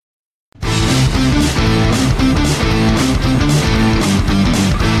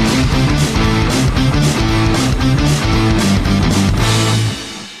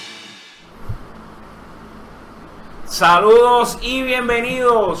Saludos y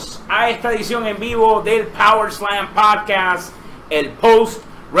bienvenidos a esta edición en vivo del Power Slam Podcast, el Post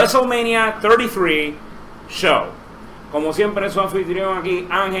WrestleMania 33 Show. Como siempre, su anfitrión aquí,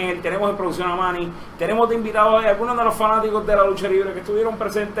 Ángel. Tenemos en producción a Manny. Tenemos de invitados a algunos de los fanáticos de la lucha libre que estuvieron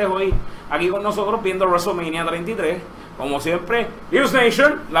presentes hoy aquí con nosotros viendo WrestleMania 33. Como siempre, News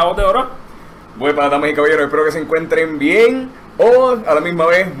Nation, la voz de oro. Buenas, damas y caballeros, espero que se encuentren bien o a la misma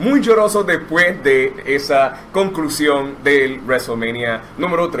vez muy llorosos después de esa conclusión del WrestleMania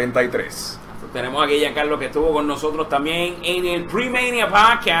número 33. Tenemos aquí a Giancarlo, que estuvo con nosotros también en el Pre-Mania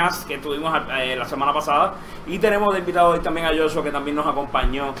Podcast que tuvimos la semana pasada. Y tenemos de invitado hoy también a Joshua, que también nos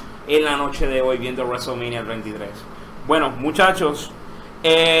acompañó en la noche de hoy viendo WrestleMania 33. Bueno, muchachos,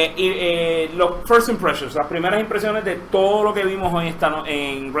 los first impressions, las primeras impresiones de todo lo que vimos hoy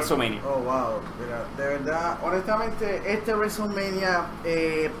en WrestleMania. Oh, wow. Mira, de verdad, honestamente, este WrestleMania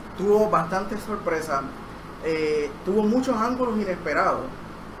tuvo bastante sorpresa. Tuvo muchos ángulos inesperados.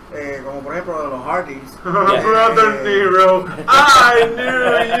 Como por ejemplo los Hardys. Brother Nero, I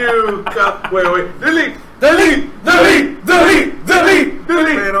knew you. Wait, delete.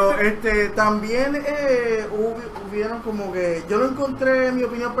 Pero también hubieron como que yo lo encontré, en mi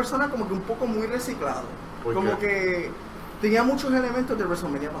opinión personal, como que un poco muy reciclado. Como que tenía muchos elementos del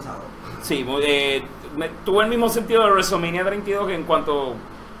WrestleMania pasado. Sí, tuvo el mismo sentido de WrestleMania 32 que en cuanto,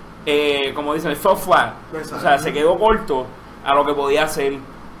 como dicen, fell flat. Exacto. O sea, se quedó corto a lo que podía hacer.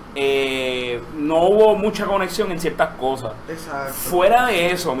 No hubo mucha conexión en ciertas cosas. Exacto. Fuera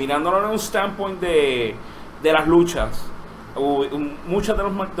de eso, mirándolo en un standpoint de las luchas, muchos de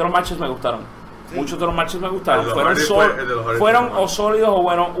los matches me gustaron. Sí. Muchos de los matches me gustaron. Fueron o sólidos o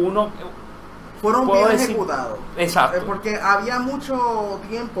bueno, fueron bien ejecutados. Exacto. Porque había mucho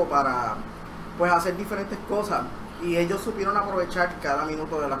tiempo para pues hacer diferentes cosas y ellos supieron aprovechar cada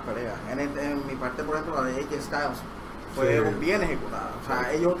minuto de las peleas. En mi parte, por ejemplo, la de AJ Styles fue bien ejecutada. O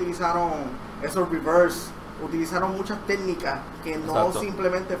sea, ellos utilizaron esos reverse, utilizaron muchas técnicas que no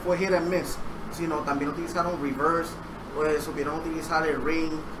simplemente fue hit and miss, sino también utilizaron reverse, supieron utilizar el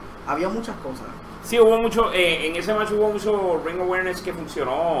ring. Había muchas cosas. Sí, hubo mucho, en ese match hubo mucho ring awareness que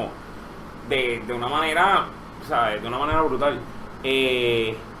funcionó de una manera, o sea, de una manera brutal.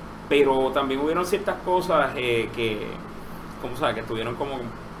 Pero también hubieron ciertas cosas que, como sabes, que estuvieron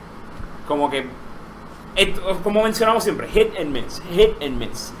como que como mencionamos siempre, hit and miss.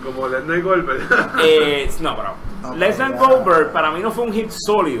 Como Lesnar y Goldberg. No, pero Lesnar Goldberg para mí no fue un hit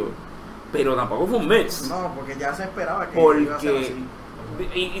sólido, pero tampoco fue un miss. No, porque ya se esperaba que iba a ser así.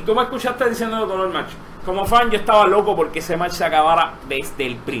 Y tú me escuchaste diciendo todo el match. Como fan yo estaba loco porque ese match se acabara desde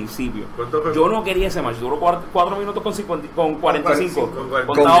el principio. Yo no quería ese match, duró 4 minutos con 45.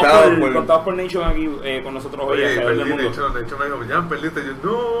 Contados por Nation aquí con nosotros hoy. Perdí, de hecho me dijo, ya perdiste.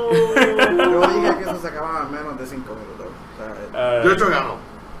 Yo Yo dije que eso se acababa en menos de 5 minutos. O sea, de hecho ganó.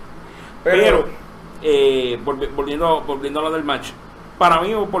 Pero volviendo a lo del match, para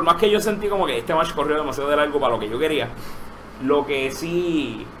mí, por más que yo sentí como que este match corrió demasiado de largo para lo que yo quería, lo que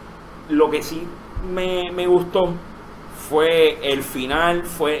sí me gustó fue el final,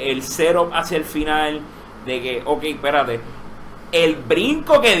 fue el setup hacia el final de que, ok, espérate, el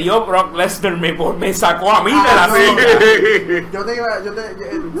brinco que dio Brock Lesnar me sacó a mí de la silla.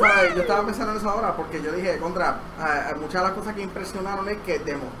 Yo estaba pensando en eso ahora porque yo dije, muchas de las cosas que impresionaron es que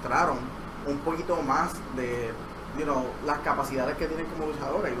demostraron un poquito más de las capacidades que tienen como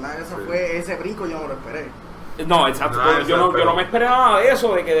luchadores. Y una de esas fue ese brinco, yo no lo esperé. No, exacto. Yo no me esperaba nada de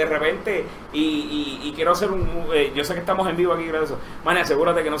eso, de que de repente y quiero hacer yo sé que estamos en vivo aquí, gracias. Mane,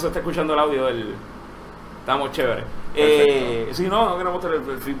 asegúrate que no se está escuchando el audio del. Estamos chéveres. Si no queremos tener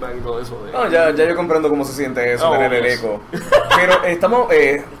el feedback y todo eso. No, ya yo comprendo cómo se siente eso, tener el eco. Pero estamos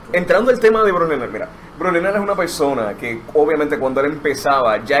entrando al tema de Brock Lesnar. Mira, Brock Lesnar es una persona que obviamente cuando él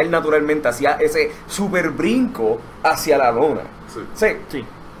empezaba, ya él naturalmente hacía ese super brinco hacia la lona. Sí.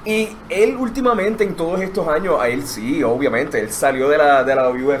 Y él últimamente en todos estos años, a él sí, obviamente, él salió de la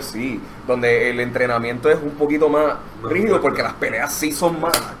UFC, donde el entrenamiento es un poquito más rígido, porque las peleas sí son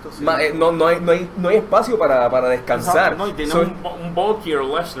más, no hay espacio para descansar. No, y tiene un bulkier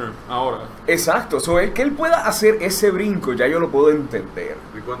Lesnar ahora. Exacto, el que él pueda hacer ese brinco, ya yo lo puedo entender.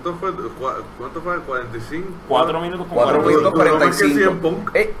 ¿Y cuánto fue? ¿45? 4 minutos 45.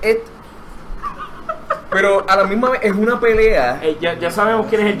 Pero a la misma vez es una pelea. Ya sabemos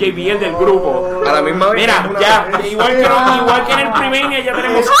quién es el JBL del grupo. A la misma vez. Mira, igual que en el primer ya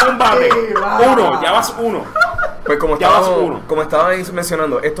tenemos un bate. Ya vas uno. Pues como estaba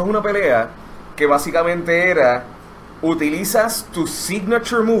mencionando, esto es una pelea que básicamente era: utilizas tus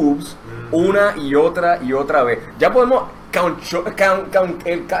signature moves una y otra vez. Ya podemos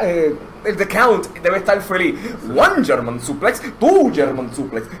el The Count debe estar feliz. One German Suplex, two German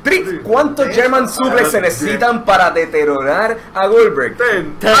Suplex, three. ¿Cuántos German Suplex se necesitan para deteriorar a Goldberg?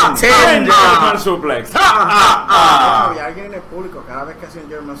 10. Ten German Suplex. Había alguien en el público, cada vez que hacía un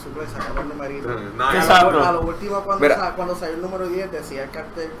German Suplex sacaba el numerito. Exacto. A lo último, cuando salió el número 10, decía el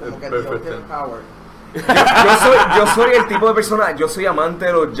cartel como que Perfecto. Dios del Power. Yo soy el tipo de persona, yo soy amante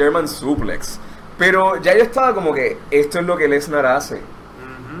de los German Suplex. Pero ya yo estaba como que esto es lo que Lesnar hace.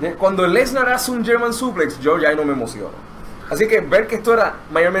 Cuando Lesnar hace un German Suplex, yo ya no me emociono. Así que ver que esto era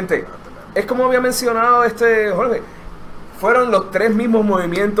mayormente, es como había mencionado Jorge, fueron los 3 mismos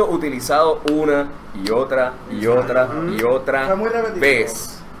movimientos utilizados una y otra y otra y otra Fue muy repetitivo.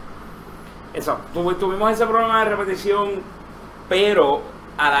 vez. Exacto. Tuvimos ese problema de repetición, pero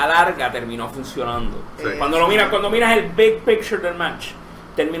a la larga terminó funcionando. Sí. Cuando miras el big picture del match,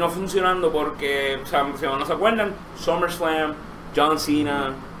 terminó funcionando porque, o sea, si no se acuerdan, SummerSlam, John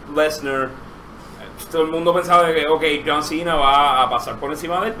Cena, Lesnar, todo el mundo pensaba de que, ok, John Cena va a pasar por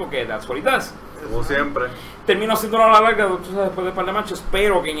encima de él porque that's what he does. Como siempre. Terminó siendo a la larga, tú sabes, después de un par de matches,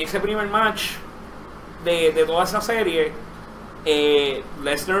 pero que en ese primer match de toda esa serie,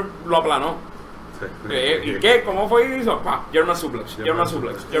 Lesnar lo aplanó. Sí. ¿Y qué? ¿Cómo fue que hizo? German Suplex, German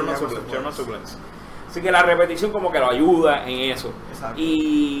Suplex, German Suplex, German Suplex. Así que la repetición como que lo ayuda en eso. Exacto.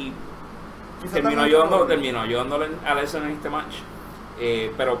 Y terminó ayudándole a Lesnar en este match.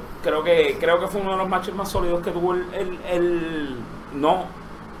 Pero creo que fue uno de los matches más sólidos que tuvo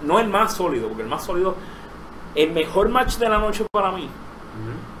no el más sólido, porque el más sólido, el mejor match de la noche para mí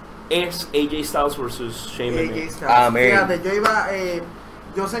es AJ Styles versus Shane McMahon. Amén. Fíjate,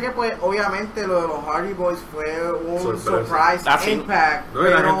 yo sé que pues obviamente lo de los Hardy Boys fue un Sorpresa. surprise impact, No, y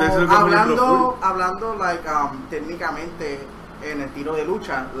la pero gente se comió hablando técnicamente en el tiro de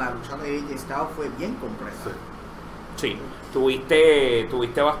lucha, la lucha de AJ Styles fue bien compresa. Sí,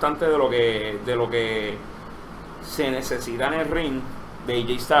 tuviste bastante de lo que se necesita en el ring de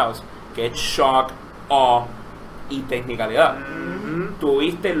AJ Styles, que es shock, awe y technicalidad.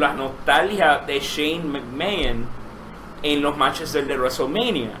 Tuviste la nostalgia de Shane McMahon en los matches del de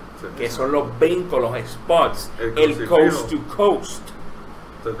WrestleMania, que son los brincos, los spots, el coast to coast.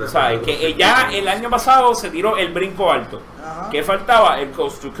 O sea, que ya el año pasado se tiró el brinco alto. Ajá. ¿Qué faltaba? El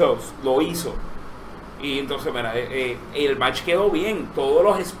coast to coast. Lo hizo. Y entonces, mira, el match quedó bien. Todos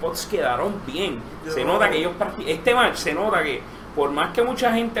los spots quedaron bien. Se nota que ellos este match se nota que, por más que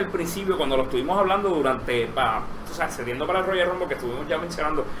mucha gente al principio, cuando lo estuvimos hablando durante, cediendo para el Royal Rumble, que estuvimos ya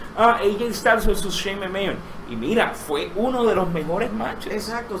mencionando, AJ Styles versus Shane McMahon, y mira, fue uno de los mejores matches.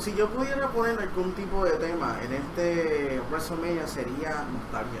 Exacto, si yo pudiera poner algún tipo de tema en este WrestleMania sería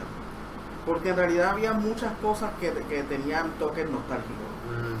nostalgia, porque en realidad había muchas cosas que tenían toques nostálgicos.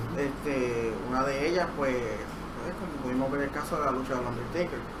 Una de ellas pues como pudimos ver el caso de la lucha del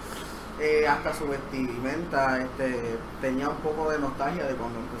Undertaker, hasta su vestimenta tenía un poco de nostalgia de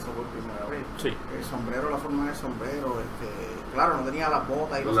cuando empezó por primera vez. Sí. El sombrero, la forma del sombrero, claro, no tenía las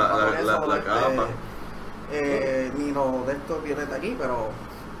botas y los La zapatos capa. ni lo de estos violeta aquí, pero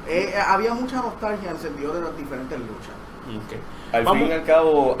había mucha nostalgia en el sentido de las diferentes luchas. Okay. Al fin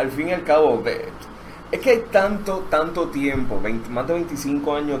y al cabo, es que hay tanto tiempo, más de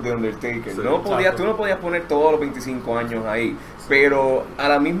 25 años de Undertaker. Sí, tú no podías poner todos los 25 años ahí, pero a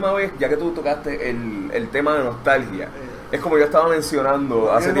la misma vez, ya que tú tocaste el tema de nostalgia, es como yo estaba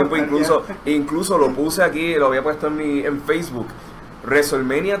mencionando hace tiempo, incluso lo puse aquí, lo había puesto en Facebook,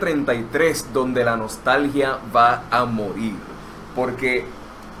 WrestleMania 33, donde la nostalgia va a morir, porque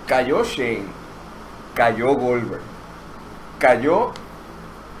cayó Shane, cayó Goldberg, cayó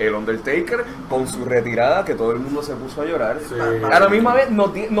el Undertaker con su retirada, que todo el mundo se puso a llorar. Sí. A la misma vez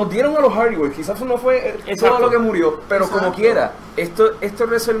nos dieron a los Hardy Boys, quizás no fue todo lo que murió, pero como quiera, esto es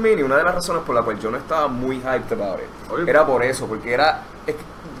WrestleMania. Una de las razones por la cual yo no estaba muy hyped about it era por eso, porque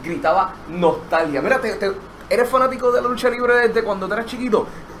gritaba nostalgia. Mira, ¿eres fanático de la lucha libre desde cuando eras chiquito?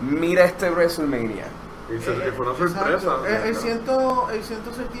 Mira este WrestleMania. Y fue una sorpresa. El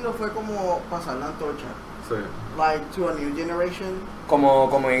cierto sentido fue como pasar la antorcha. Sí. Like to a new generation.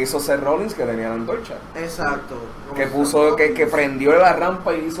 Como hizo Seth Rollins, que tenía la antorcha. Exacto. Que prendió la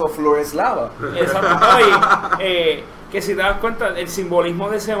rampa y hizo Flores Lava. Exacto. Que si te das cuenta, el simbolismo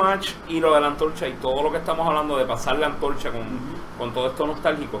de ese match y lo de la antorcha y todo lo que estamos hablando de pasar la antorcha con todo esto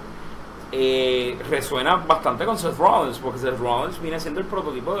nostálgico, resuena bastante con Seth Rollins, porque Seth Rollins viene siendo el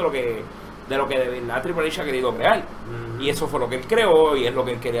prototipo de lo que de verdad Triple H ha querido crear. Y eso fue lo que él creó y es lo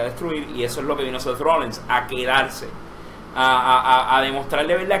que él quería destruir, y eso es lo que vino Seth Rollins a quedarse, a demostrar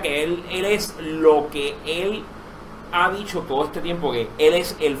de verdad que él es lo que él ha dicho todo este tiempo que él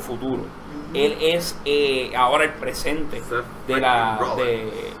es el futuro. Él es ahora el presente de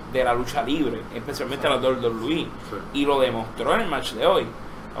la lucha libre, especialmente la WWE. Sí. Y lo demostró en el match de hoy.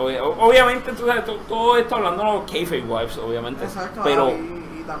 Obviamente, tú sabes, todo esto hablando de los kayfabe wives, obviamente. Exacto, pero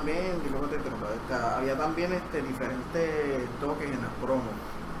y también, disculpa que te interrumpa, había también diferentes toques en las promos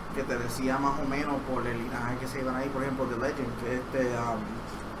que te decía más o menos por el linaje que se iban ahí, por ejemplo, The Legend, que es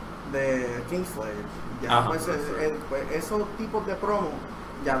de Kingsflayer. Ya pues, pues esos tipos de promos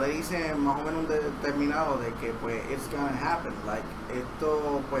ya le dicen más o menos determinado de que pues it's gonna happen, like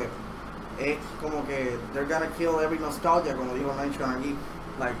esto pues es como que they're gonna kill every nostalgia, como dijo Nation aquí,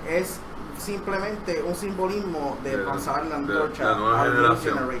 like es simplemente un simbolismo de pasar la antorcha la nueva a la new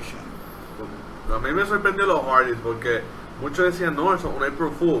generación. generation. A mí me sorprendió los Hardys porque muchos decían, no, eso es un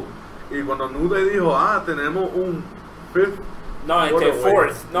April Fool. Y cuando Nude dijo, tenemos un fifth.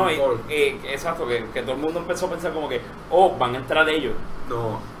 fourth, exacto, que todo el mundo empezó a pensar como que, van a entrar ellos.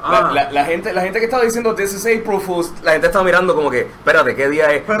 No. La gente que estaba diciendo This is April Fools, la gente estaba mirando como que, espérate, ¿qué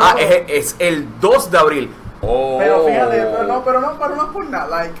día es? Pero, es el 2 de abril. Pero fíjate, pero no es por nada,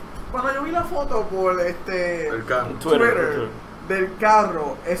 like, cuando yo vi la foto por El carro. Twitter del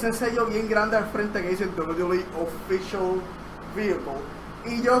carro, ese sello bien grande al frente que dice WWE Official Vehicle,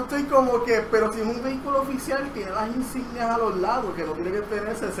 y yo estoy como que, pero si es un vehículo oficial tiene las insignias a los lados, que no tiene que tener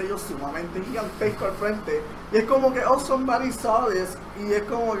ese sello sumamente gigantesco al frente, y es como que somebody saw this, y es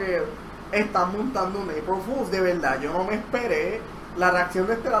como que están montando un April Fools, de verdad, yo no me esperé. La reacción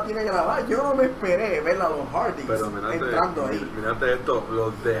de la tiene grabada. Yo no me esperé ver a los Hardys entrando ahí. Mirate esto,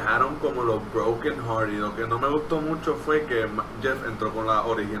 los dejaron como los Broken Hardy. Lo que no me gustó mucho fue que Jeff entró con la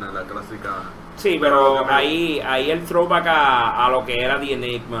original, la clásica. Sí, pero ahí el throwback a lo que era The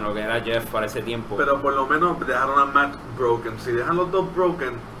Enigma, lo que era Jeff para ese tiempo. Pero por lo menos dejaron a Matt Broken. Si dejan los dos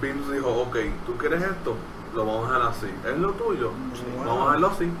Broken, Vince dijo, ok, ¿tú quieres esto? Lo vamos a dejar así. ¿Es lo tuyo? Bueno. Vamos a dejarlo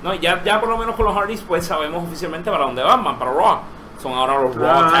así. No, ya por lo menos con los Hardys pues sabemos oficialmente para dónde van para Raw. Son ahora los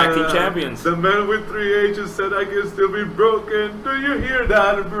Raw Tag Team Champions. The man with 3 H's said I can still be broken. Do you hear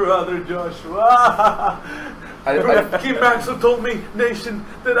that, brother Joshua? Keith Maxwell told me, Nation,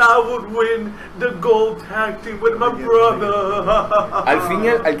 that I would win the gold tag team with my brother. Al fin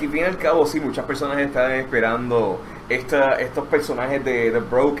y al cabo, sí, muchas personas están esperando estos personajes de The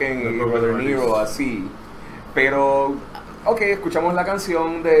Broken y Brother Nero, así. Pero, escuchamos la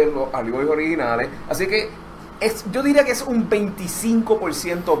canción de los Hardy originales, así que yo diría que es un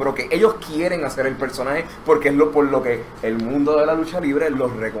 25%, pero que ellos quieren hacer el personaje porque es por lo que el mundo de la lucha libre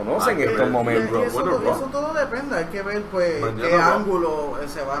los reconoce en estos momentos. Y eso todo depende, hay que ver pues qué ángulo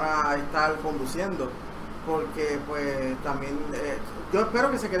se van a estar conduciendo, porque pues también yo espero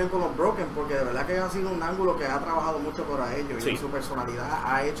que se queden con los Broken, porque de verdad que ha sido un ángulo que ha trabajado mucho para ellos, y su personalidad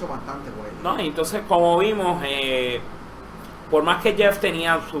ha hecho bastante por ellos. No, entonces como vimos, por más que Jeff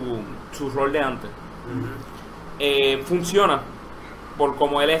tenía su rol de antes, funciona por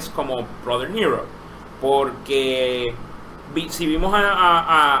como él es como Brother Nero, porque si vimos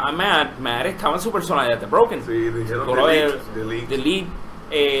a Matt estaba en su personalidad de Broken. Sí, dijeron Delete.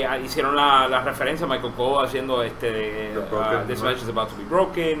 Hicieron la referencia a Michael Cole haciendo This match is about to be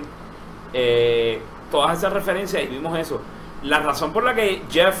broken, todas esas referencias, y vimos eso. La razón por la que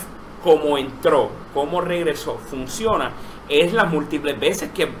Jeff, como entró, como regresó, funciona, es las múltiples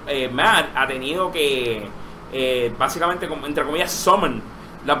veces que Matt ha tenido que básicamente, entre comillas, summon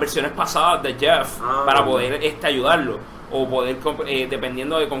las versiones pasadas de Jeff para poder ayudarlo, o poder,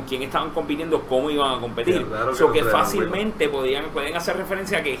 dependiendo de con quién estaban compitiendo, cómo iban a competir. Que fácilmente pueden hacer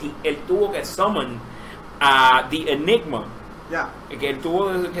referencia a que él tuvo que summon a The Enigma, que él tuvo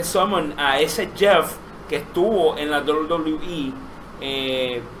que summon a ese Jeff que estuvo en la WWE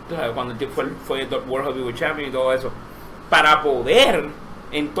cuando fue World Heavyweight Champion y todo eso, para poder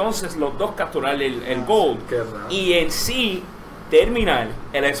entonces los dos capturar el Gold y en sí terminar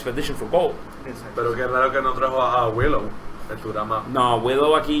el Expedition for Gold. Pero qué raro que no trajo a Willow, el programa. No,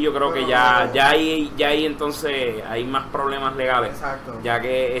 Willow aquí yo creo que ya hay entonces hay más problemas legales. Exacto. Ya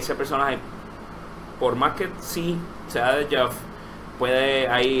que ese personaje, por más que sí sea de Jeff,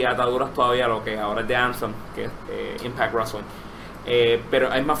 hay ataduras todavía, lo que ahora es de Anthem, que es Impact Wrestling.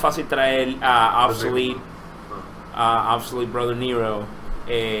 Pero es más fácil traer a Obsolete Brother Nero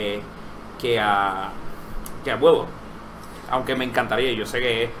que a Willow. Aunque me encantaría, yo sé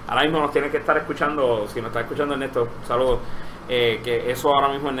que ahora mismo nos tiene que estar escuchando, si nos está escuchando Ernesto, saludos, que eso ahora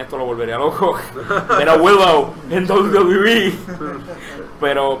mismo Ernesto lo volvería loco, ver a Willow en WWE.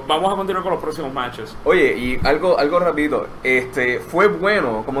 Pero vamos a continuar con los próximos matches. Oye, y algo rapidito, fue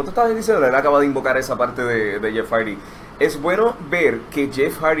bueno, como tú estabas diciendo, él acaba de invocar esa parte de Jeff Hardy. Es bueno ver que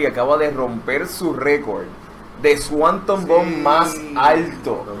Jeff Hardy acaba de romper su récord de Swanton Bomb más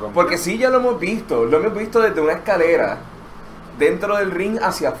alto. Lo rompió. Porque sí, ya lo hemos visto desde una escalera dentro del ring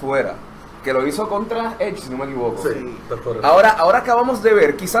hacia afuera. Que lo hizo contra Edge, si no me equivoco. Sí, está correcto. Ahora acabamos de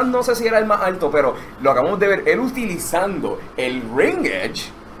ver, quizás no sé si era el más alto, pero lo acabamos de ver, él utilizando el ring edge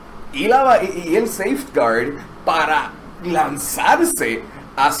y el safeguard para lanzarse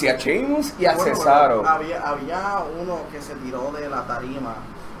hacia Sheamus y a Cesaro. Había uno que se tiró de la tarima.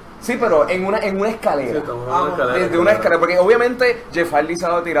 Sí, pero en una Sí, escalera. estamos en una escalera. Desde una escalera, porque obviamente Jeff Hardy se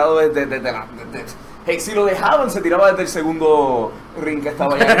había tirado hey, si lo dejaban, se tiraba desde el segundo ring que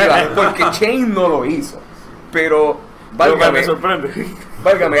estaba allá arriba, porque Shane no lo hizo. Pero, Me sorprende.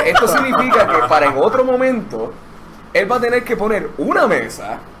 válgame, esto significa que para en otro momento, él va a tener que poner una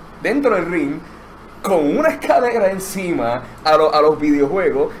mesa dentro del ring, con una escalera encima a los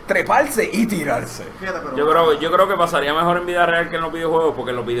videojuegos, treparse y tirarse. Fíjate, pero Yo creo que pasaría mejor en vida real que en los videojuegos, porque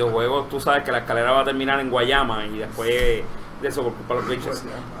en los videojuegos tú sabes que la escalera va a terminar en Guayama y después de eso por culpa de los bichos.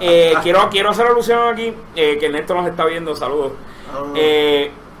 Quiero hacer alusión aquí, que Néstor nos está viendo, saludos.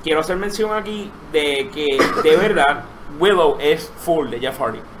 Quiero hacer mención aquí de que de verdad Willow es full de Jeff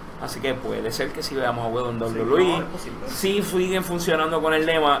Hardy. Así que puede ser que si veamos a Willow en WWE, es posible. sí siguen funcionando con el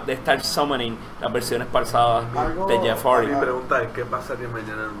lema de estar summoning las versiones pasadas Algo- de Jeff Hardy. Mi pregunta es, ¿qué pasaría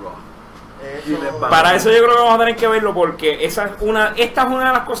mañana en Raw? Eso- Y les va- Para eso yo creo que vamos a tener que verlo, porque esta es una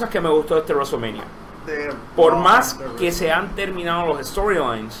de las cosas que me gustó de este WrestleMania. Por más que se han terminado los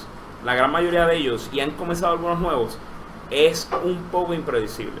storylines, la gran mayoría de ellos, y han comenzado algunos nuevos, es un poco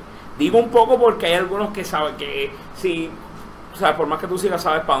impredecible. Digo un poco porque hay algunos que saben que si, o sea, por más que tú sigas,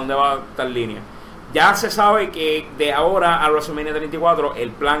 sabes para dónde va tal línea. Ya se sabe que de ahora a WrestleMania 34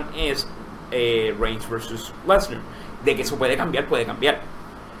 el plan es Reigns versus Lesnar. De que eso puede cambiar,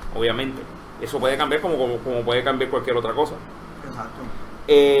 obviamente. Eso puede cambiar como puede cambiar cualquier otra cosa.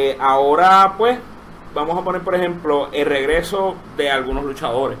 Exacto. Ahora pues vamos a poner por ejemplo el regreso de algunos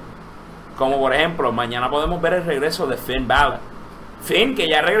luchadores, como por ejemplo mañana podemos ver el regreso de Finn Balor. Finn, que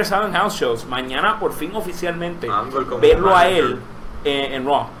ya ha regresado en house shows, mañana por fin oficialmente como verlo a manager. él en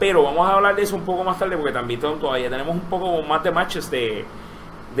Raw. Pero vamos a hablar de eso un poco más tarde, porque también todavía tenemos un poco más de matches de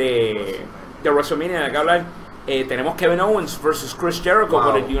WrestleMania de que hablar. Tenemos Kevin Owens versus Chris Jericho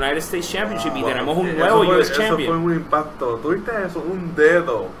por el United States Championship y tenemos un nuevo US Eso Champion. fue un impacto. ¿Tuviste eso? Un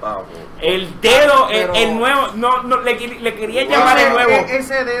dedo, pavo. El dedo, Pero- el nuevo, no le quería llamar el nuevo.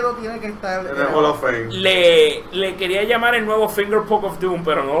 Ese dedo tiene que estar En el Hall of Fame. Le quería llamar el nuevo Finger Poke of Doom,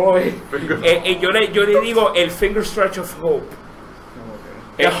 pero no lo es. Yo le digo el Finger Stretch of Hope.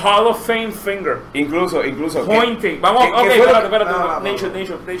 El Hall of Fame Finger. Incluso. Pointing. Vamos, ¿Qué ok, fue espérate. No.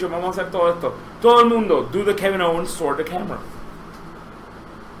 Nation, vamos a hacer todo esto. Todo el mundo, do the Kevin Owens toward the camera.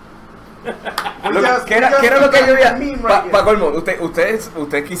 ¿Qué era lo que yo veía? Pa' colmo, ustedes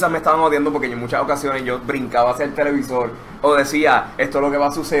quizás me estaban odiando porque en muchas ocasiones yo brincaba hacia el televisor o decía, esto es lo que va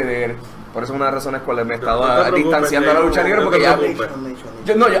a suceder. Por eso es una de las razones por las que me estaba No te preocupes, distanciando de la lucha libre, no porque te ya... preocupes.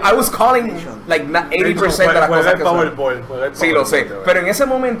 I was calling like 80% de las cosas que son. Juega el Sí, lo sé. Powerball, Pero en ese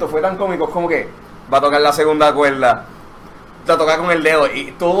momento fue tan cómico como que va a tocar la segunda cuerda, la toca con el dedo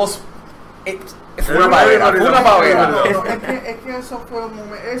y todos... fue una pavera. No, es que eso fue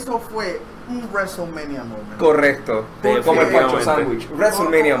un WrestleMania moment. Correcto. Como el Pancho Sandwich.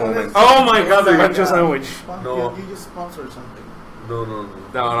 WrestleMania moment. Oh my God, the Yeah. Pancho Sandwich. No. You just sponsored something. No. No.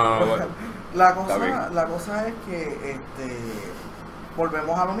 La bien. cosa es que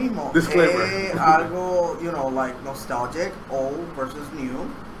volvemos a lo mismo. Disclaimer. Algo, like nostalgic, old versus new,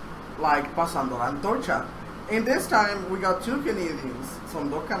 like pasando la antorcha. And this time we got two Canadians, son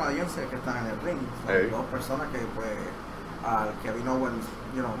dos canadienses que están en el ring, son Hey. dos personas que pues Kevin Owens,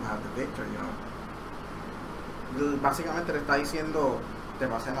 have the victory, Básicamente le está diciendo te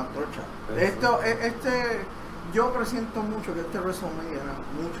pasen la antorcha. Yo presiento mucho que este WrestleMania era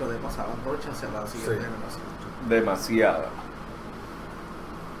mucho de pasar la antorcha hacia la siguiente Sí. generación. Demasiada.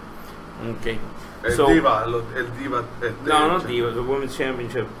 Ok. El So- Diva. No, Diva, el Women's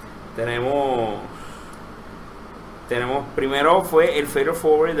Championship. Tenemos primero fue el Fatal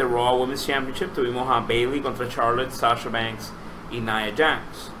Forward de Raw Women's Championship. Tuvimos a Bayley contra Charlotte, Sasha Banks y Nia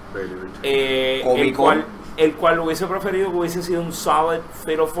Jax. El cual hubiese preferido que hubiese sido un solid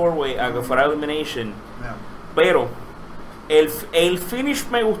Fatal Four-Way a que fuera Elimination. Yeah. Pero el finish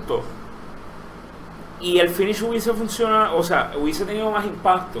me gustó. Y el finish hubiese funcionado, o sea, hubiese tenido más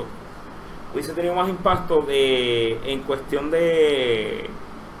impacto. En cuestión de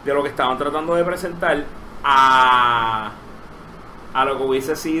lo que estaban tratando de presentar a lo que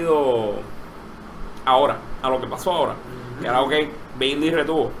hubiese sido ahora, a lo que pasó ahora. Que era ok, Bayley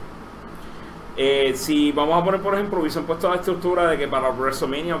retuvo. Si vamos a poner, por ejemplo, hubiesen puesto la estructura de que para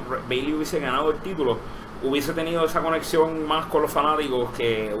WrestleMania Bayley hubiese ganado el título, hubiese tenido esa conexión más con los fanáticos,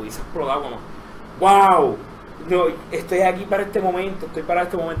 que hubiese explotado como wow, no, estoy aquí para este momento,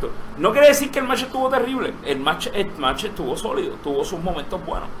 no quiere decir que el match estuvo terrible, el match estuvo sólido, tuvo sus momentos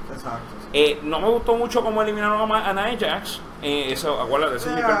buenos. Exacto. No me gustó mucho cómo eliminaron a Nia Jax, eso, acuérdate,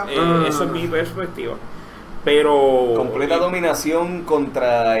 eso es mi perspectiva, pero completa dominación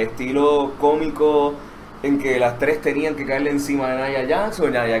contra estilo cómico, en que las tres tenían que caerle encima de Nia Jax, o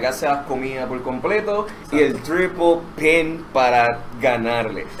Nia Jax se las comía por completo. Exacto. Y el triple pin para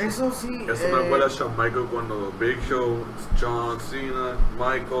ganarle. Eso sí. Eso me acuerda a Shawn Michaels cuando Big Show, John Cena,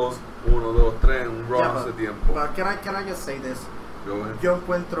 Michaels, 1, 2, 3, un Raw hace tiempo. Can I just say this? Yo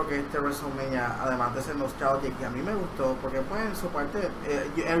encuentro que este WrestleMania, además de ser nostalgic, y a mí me gustó, porque pues en su parte,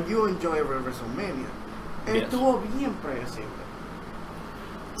 you enjoy every WrestleMania. Yes. Estuvo bien predecible.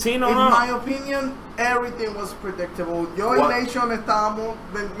 Sí, In my opinion, everything was predictable. Yo y Nation estábamos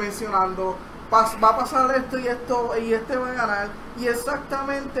mencionando, va a pasar esto y este va a ganar, y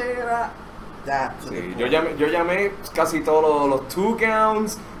exactamente era that. Sí, yo llamé casi todos los 2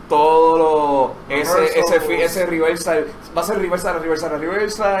 counts, todo ese reversal, va a ser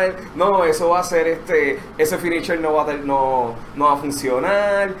reversal, no, eso va a ser ese finisher no va a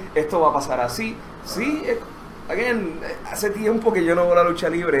funcionar, esto va a pasar así. Sí, again, hace tiempo que yo no veo la lucha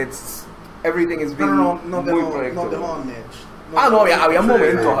libre. Everything is being muy predictable. Había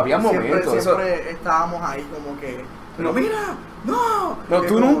momentos. Siempre estábamos ahí como que, pero mira, no,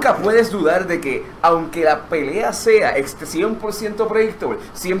 tú nunca puedes dudar de que, aunque la pelea sea 100% predictable,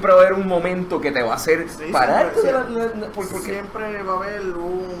 siempre va a haber un momento que te va a hacer pararte porque siempre va a haber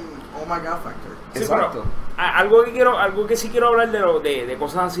un oh my god factor. Sí, exacto. Algo que sí quiero hablar de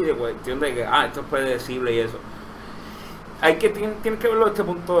cosas así, de cuestión de que esto es predecible y eso. Tienes que verlo desde este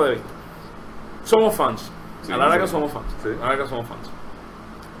punto de vista. Somos fans. A la verdad que somos fans. Sí. A la verdad que somos fans.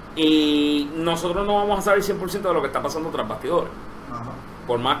 Y nosotros no vamos a saber 100% de lo que está pasando tras bastidores. Ajá.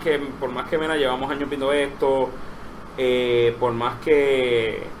 Por más que mira, llevamos años viendo esto, por más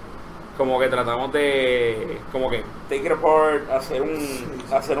que como que tratamos de como que take it apart, hacer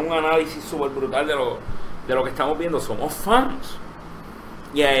un análisis súper brutal de lo que estamos viendo, somos fans.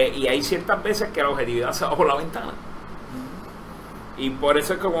 Y hay ciertas veces que la objetividad se va por la ventana. Y por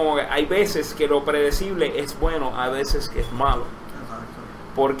eso es que como que hay veces que lo predecible es bueno, hay veces que es malo.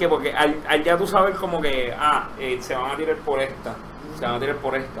 ¿Por qué? Porque al ya tú sabes como que se van a tirar por esta,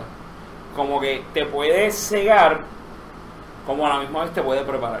 como que te puede cegar, como a la misma vez te puede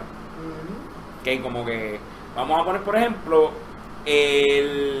preparar. Que como que vamos a poner por ejemplo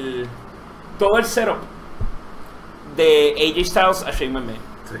todo el setup de AJ Styles a Shane McMahon.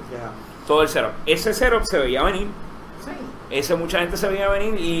 Sí. Yeah. Todo el setup, ese setup se veía venir. Sí. Mucha gente se veía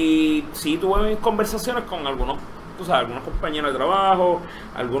venir, y sí tuve conversaciones con algunos compañeros de trabajo,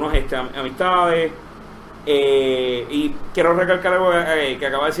 algunos amistades, y quiero recalcar algo que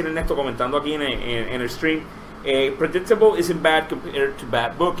acaba de decir Ernesto comentando aquí en el stream. Predictable isn't bad compared to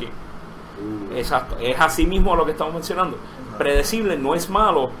bad booking. Exacto, es así mismo lo que estamos mencionando. Predecible no es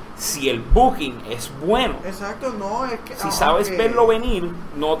malo si el booking es bueno. Exacto, no es que si sabes verlo venir,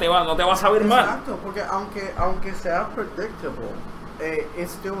 no te va a saber mal. Exacto, porque aunque sea predictable,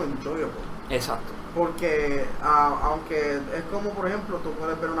 it's still enjoyable. Exacto. Porque aunque es como por ejemplo tú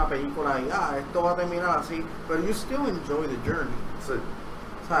puedes ver una película y esto va a terminar así, pero you still enjoy the journey. Sí.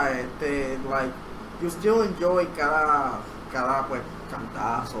 O sea, you still enjoy cada pues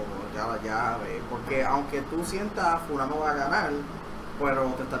cantazo, cada llave, porque aunque tú sientas fulano va a ganar, pero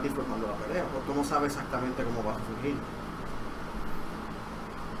te estás disfrutando la pelea, porque tú no sabes exactamente cómo va a surgir.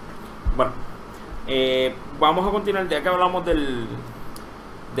 Bueno, vamos a continuar, ya que hablamos del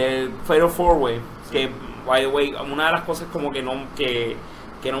Fatal 4-Way, que by the way, una de las cosas como que no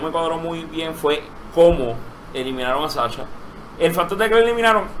me cuadró muy bien fue cómo eliminaron a Sasha. El factor de que lo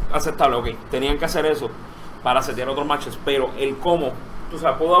eliminaron, aceptable, ok, tenían que hacer eso para setear otros matches, pero el cómo, tú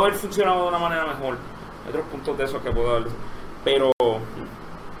sabes, pudo haber funcionado de una manera mejor. Hay otros puntos de esos que puedo darles, pero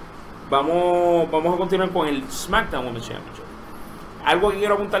vamos a continuar con el SmackDown Women's Championship. Algo que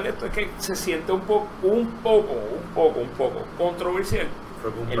quiero apuntarle esto es que se siente un poco controversial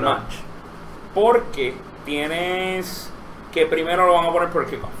el match, porque tienes que primero lo van a poner por el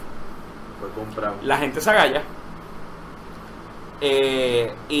kickoff. La gente se agalla,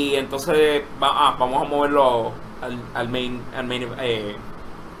 y entonces vamos a moverlo al main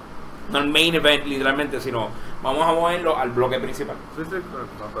no al main event literalmente, sino vamos a moverlo al bloque principal.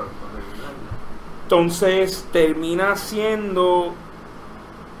 Entonces termina siendo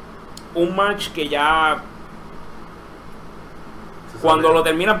un match que ya cuando lo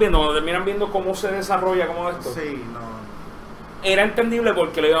terminan viendo cómo se desarrolla como esto, sí, era entendible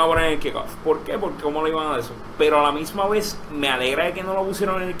por qué lo iban a poner en el kickoff. ¿Por qué? Porque cómo lo iban a eso. Pero a la misma vez me alegra de que no lo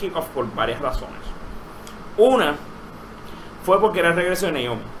pusieron en el kickoff por varias razones. Una fue porque era el regreso de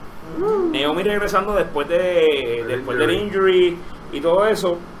Naomi. Naomi regresando después del injury y todo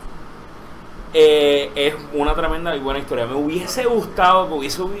eso. Es una tremenda y buena historia. Me hubiese gustado que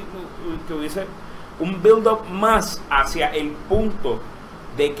hubiese un build-up más hacia el punto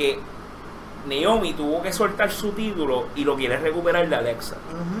de que Naomi tuvo que soltar su título y lo quiere recuperar de Alexa.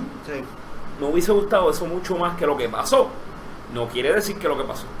 Sí. Me hubiese gustado eso mucho más que lo que pasó. No quiere decir que lo que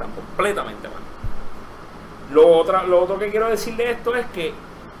pasó está completamente mal. Lo otro que quiero decir de esto es que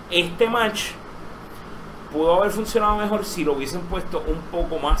este match pudo haber funcionado mejor si lo hubiesen puesto un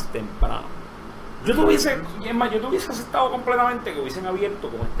poco más temprano. Yo te hubiese aceptado completamente que hubiesen abierto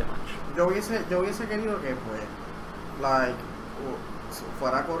con este match. Yo hubiese querido que pues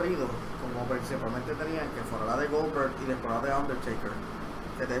fuera corrido, como principalmente tenían, que fuera la de Goldberg y después la de Undertaker.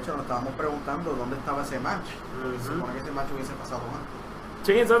 Que de hecho nos estábamos preguntando dónde estaba ese match. Se supone que ese match hubiese pasado antes.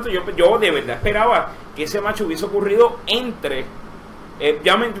 Sí, exacto. Yo de verdad esperaba que ese match hubiese ocurrido entre.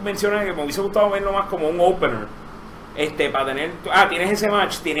 Ya mencioné que me hubiese gustado verlo más como un opener. Para tener. Tienes ese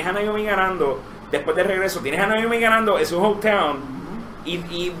match, tienes a Naomi ganando. Después del regreso, tienes a Naomi ganando. Es un hometown.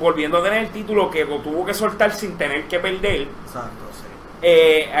 Y volviendo a tener el título que lo tuvo que soltar sin tener que perder. Exacto, sí.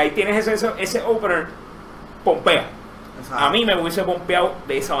 Ahí tienes ese opener. Pompea. Exacto. A mí me hubiese pompeado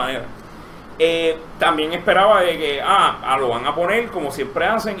de esa manera. También esperaba de que lo van a poner como siempre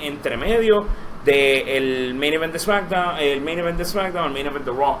hacen entre medio del main event de SmackDown, el main event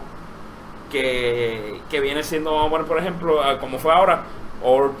de Raw, que viene siendo, vamos a poner por ejemplo, como fue ahora,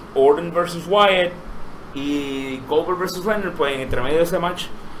 Orton vs Wyatt y Goldberg vs Lesnar, pues entre medio de ese match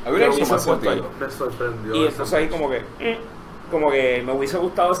hubiese puesto ahí. Me sorprendió. Y entonces ahí como que me hubiese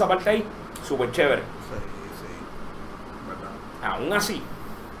gustado esa parte ahí, súper chévere. Sí. ¿Verdad? Aún así,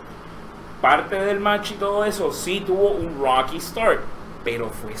 parte del match y todo eso sí tuvo un rocky start, pero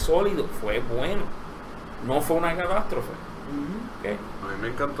fue sólido, fue bueno, no fue una catástrofe. ¿Okay? A mí me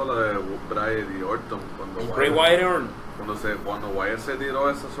encantó la de Bray y Orton Bray Wyatt y Orton. Cuando Wyatt se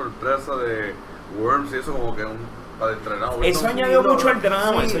tiró esa sorpresa de Worms y eso como que para entrenar. Eso añadió mucho al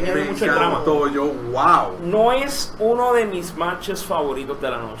drama, wow. No es uno de mis matches favoritos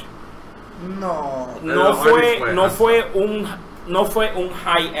de la noche. No No fue un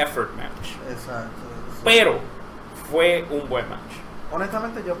high effort match. Exacto. Pero fue un buen match.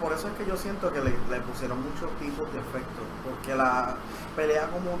 Honestamente, por eso es que yo siento que le pusieron muchos tipos de efectos, porque la pelea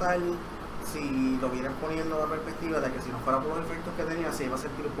como tal, si lo vienes poniendo la perspectiva de que si no fuera por los efectos que tenía, se iba a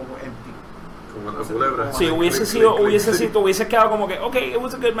sentir un poco empty. Como la culebra. Si hubiese quedado como que, okay, it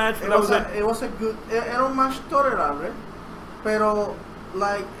was a good match. Era un match tolerable, pero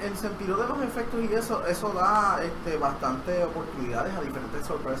en sentido de los efectos y eso da bastante oportunidades a diferentes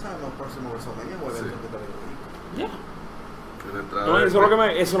sorpresas en los próximos WrestleMania o eventos de WWE. No, eso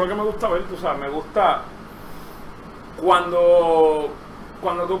es lo que me gusta ver, me gusta cuando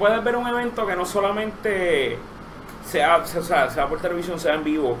tú puedes ver un evento que no solamente sea por televisión, sea en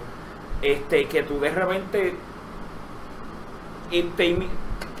vivo, que tú de repente you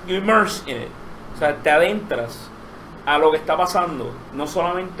immerse in it, te adentras a lo que está pasando, no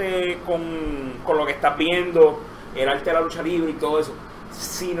solamente con lo que estás viendo, el arte de la lucha libre y todo eso,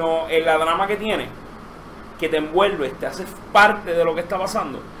 sino en la drama que tiene, que te envuelve, te haces parte de lo que está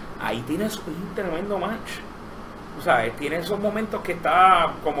pasando. Ahí tienes un tremendo match. Tienes esos momentos que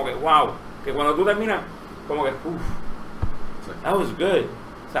está como que wow, que cuando tú terminas, como que that was good.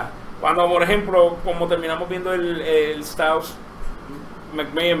 Cuando por ejemplo, como terminamos viendo el Styles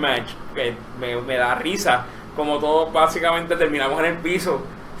McMahon match, que me da risa, como todos básicamente terminamos en el piso,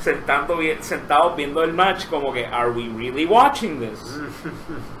 sentados viendo el match, como que are we really watching this?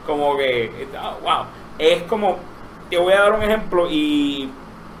 Como que wow. Es como, te voy a dar un ejemplo y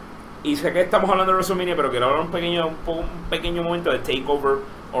sé que estamos hablando de WrestleMania, pero quiero hablar un pequeño momento de TakeOver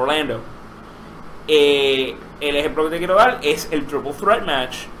Orlando. El ejemplo que te quiero dar es el Triple Threat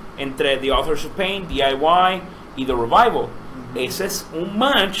Match entre The Authors of Pain, DIY y The Revival. Ese es un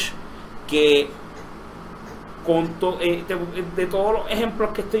match que de todos los ejemplos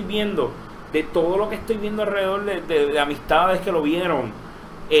que estoy viendo, de todo lo que estoy viendo alrededor de amistades que lo vieron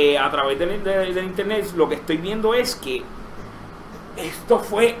a través del internet, lo que estoy viendo es que esto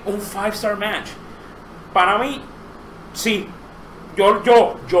fue un 5-star match. Para mí, sí,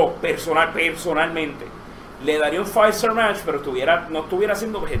 yo personalmente le daría un 5-star match, pero no estuviera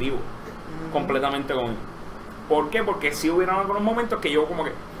siendo objetivo completamente con él. ¿Por qué? Porque sí hubieron algunos momentos que yo como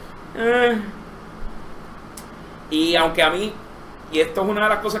que y aunque a mí y esto es una de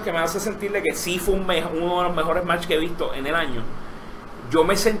las cosas que me hace sentir de que sí fue uno de los mejores matches que he visto en el año. Yo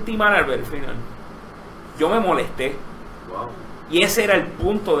me sentí mal al ver el final. Yo me molesté. Wow. Y ese era el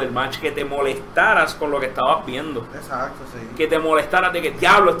punto del match, que te molestaras con lo que estabas viendo. Exacto, sí. Que te molestaras de que,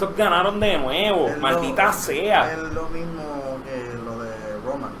 diablo, estos ganaron de nuevo, Es maldita sea. Es lo mismo que lo de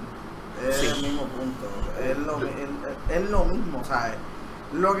Roman. Es Sí. el mismo punto. Es lo mismo, ¿sabes?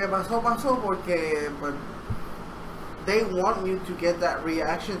 Lo que pasó porque pues, they want you to get that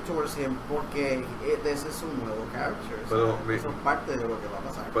reaction towards him porque ese es un nuevo character. Pero eso es parte de lo que va a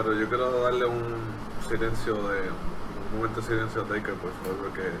pasar. Pero yo quiero darle un momento de silencio a Taker, por favor,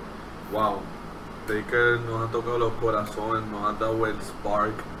 porque wow, Taker nos ha tocado los corazones, nos ha dado el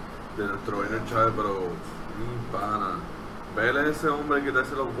spark de nuestro inner child, pero mi pana, ver a ese hombre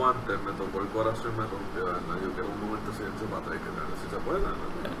quitarse los guantes me tocó el corazón y me rompió, ¿verdad? Yo quiero un momento de silencio para Taker, ¿verdad? Si se puede, ¿verdad?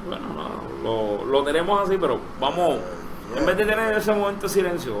 Bueno, no, lo tenemos así, pero vamos, en vez de tener ese momento de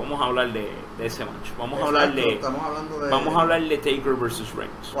silencio, vamos a hablar de ese match. Vamos a hablar de Taker versus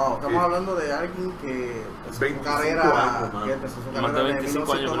Reigns. Wow, estamos hablando de alguien que empezó su 25 carrera, años, mano. Más de en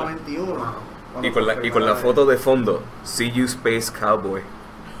 25 años, 1991. Y con la foto de fondo, See You Space Cowboy.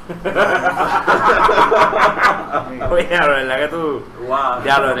 Oye, la verdad que tú, Wow.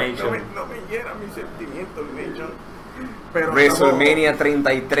 ya lo he hecho. No me hiera mis sentimientos, Nation. Pero WrestleMania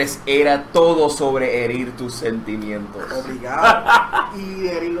 33 era todo sobre herir tus sentimientos. estamos obligados y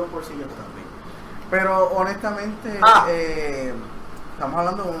herir los bolsillos también. Pero honestamente, estamos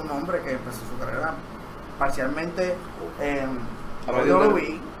hablando de un hombre que empezó su carrera parcialmente en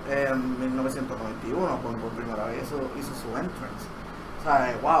WWE en 1991, cuando por primera vez hizo su entrance. O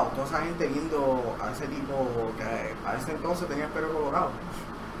sea, wow, toda esa gente viendo a ese tipo que a ese entonces tenía el pelo colorado.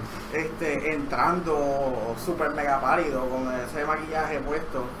 Entrando super mega pálido con ese maquillaje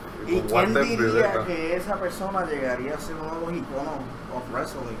puesto. ¿Y quién diría que esa persona llegaría a ser uno de los iconos of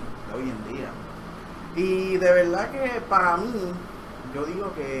wrestling de hoy en día? Y de verdad que para mí, yo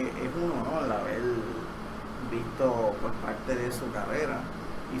digo que es un honor haber visto pues parte de su carrera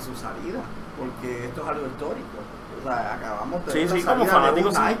y su salida, porque esto es algo histórico. O sea, acabamos de Sí, ver la sí, como salida de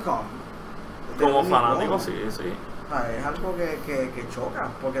fanáticos, un sí. icon, de Como un fanático, icono. sí. O sea, es algo que choca,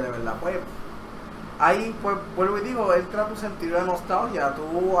 porque de verdad, pues, ahí, pues, vuelvo y digo, entra tu sentido de nostalgia.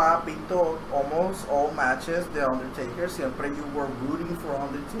 Tú has visto almost all matches de Undertaker, siempre you were rooting for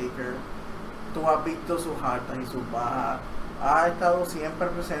Undertaker. Tú has visto sus altas y sus bajas. Has estado siempre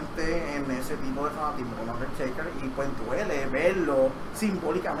presente en ese tipo de fanatismo con Undertaker, y pues duele verlo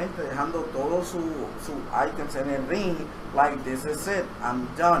simbólicamente dejando todos sus items en el ring, like this is it, I'm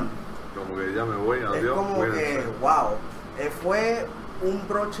done. Como que ya me voy, adiós. Es como cuídense. que, wow, fue un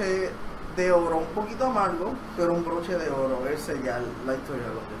broche de oro, un poquito amargo, pero un broche de oro, ver sellar la historia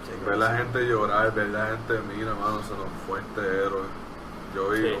de los Undertaker. Ver la gente llorar, ver la gente, mira, mano, se nos fue este héroe. Yo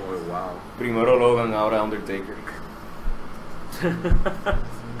vi Sí. como que, wow. Primero Logan, ahora Undertaker.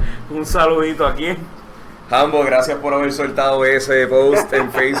 Un saludito aquí. Hambo, gracias por haber soltado ese post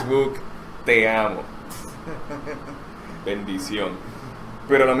en Facebook. Te amo. Bendición.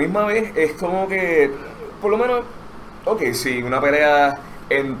 Pero a la misma vez es como que, por lo menos, ok, sí, una pelea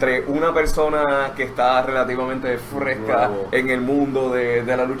entre una persona que está relativamente fresca Nuevo. en el mundo de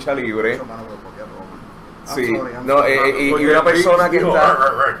la lucha libre. Mucho más, porque Roman. I'm Sí, sorry, I'm no, sorry. y una persona que está...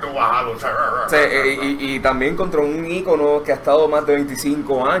 Tú vas a luchar. Sí, y también contra un ícono que ha estado más de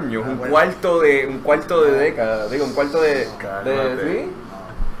 25 años, un cuarto de década, digo, un cuarto de Cálmate. ¿sí?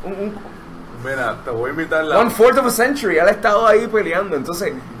 Mira, te voy a invitar la... 1/4 of a century, él ha estado ahí peleando.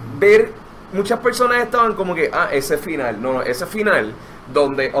 Entonces, ver, muchas personas estaban como que, ese final,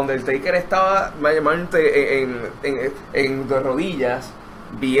 donde Undertaker estaba mayormente en de rodillas,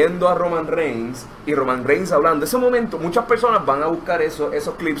 viendo a Roman Reigns, y Roman Reigns hablando. Ese momento, muchas personas van a buscar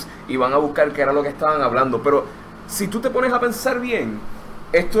esos clips y van a buscar qué era lo que estaban hablando. Pero si tú te pones a pensar bien,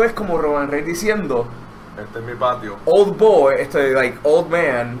 esto es como Roman Reigns diciendo, Este es mi patio. old boy, like old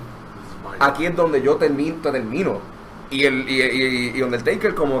man, This is my- aquí es donde yo te termino. Y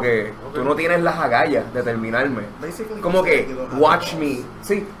Undertaker como que tú no tienes las agallas de terminarme. Basically, Como que watch me.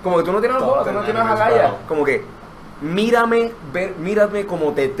 Sí, como que tú no tienes las agallas. Como que mírame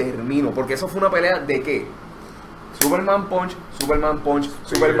como te termino. Porque eso fue una pelea de qué? Superman Punch,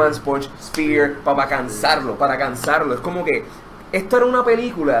 Superman's Punch, Spear, para cansarlo. Es como que esto era una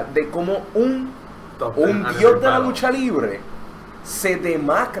película de como un dios de la lucha libre se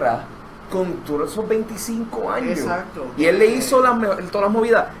demacra con todos esos 25 años. Exacto. Y él le hizo todas las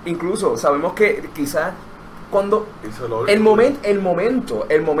movidas. Incluso sabemos que quizás cuando Hizo lo- el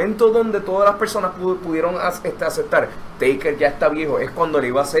momento donde todas las personas pudieron aceptar Taker ya está viejo, es cuando le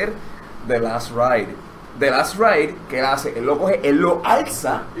iba a hacer The Last Ride. The Last Ride, ¿qué él hace? Él lo coge, él lo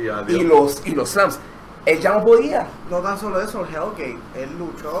alza Y adiós. y los slams. Él ya no podía. No tan solo eso, el Hellgate. Él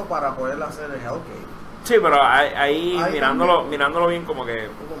luchó para poder hacer el Hellgate. Sí, pero ahí Ahí mirándolo bien como que...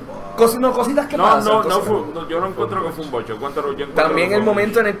 Cositas que No, pasan. yo no encuentro que fue un bocho. También el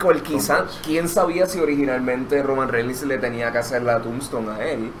momento en el cual quizá, quién sabía si originalmente Roman Reigns le tenía que hacer la tombstone a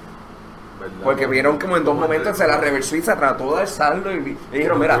él. Porque vieron como en dos momentos se la reversó y se trató de alzarlo y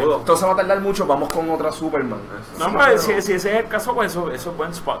dijeron, mira, esto se va a tardar mucho, vamos con otra Superman. No, pero si ese es el caso, pues eso es buen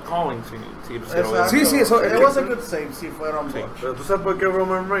spot calling. Sí, sí, eso It was a good save si fueron Bush. Pero tú sabes por qué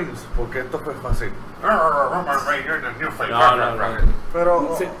Roman Reigns, porque esto fue fácil. Roman Reigns, you're the new face. No.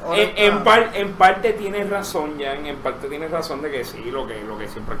 Pero Sí, en parte tienes razón, Jan, en parte tienes razón de que sí, lo que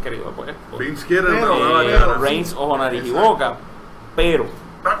siempre has querido, pues. Vince quiere Pero, una nueva pero, cara. Reigns, ojo, nariz y boca, pero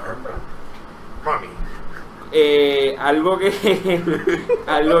Mami. algo que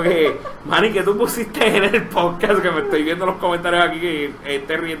Manny, que tú pusiste en el podcast, que me estoy viendo los comentarios aquí que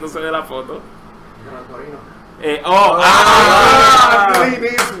esté riéndose de la foto. Clint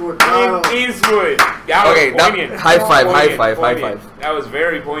Eastwood, claro. Clint Eastwood. That was Okay, poignant. high five, Poignant, high five, high poignant. five. That was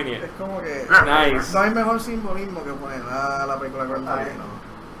very poignant. Es como que Nice. no hay mejor simbolismo que poner la película Gran Torino.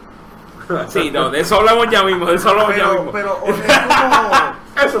 Sí, no, de eso hablamos ya mismo, de eso hablamos ya mismo. Pero es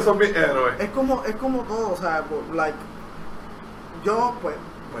como Esos son mis héroes. es como todo, o sea, like yo pues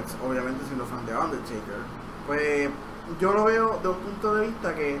obviamente siendo fan de Undertaker, pues yo lo veo de un punto de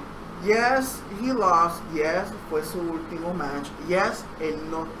vista que yes, he lost, yes, fue su último match, yes, él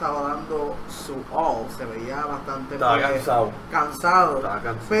no estaba dando su all, se veía bastante Estaba pues, cansado.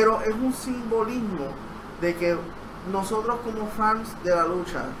 pero es un simbolismo de que nosotros como fans de la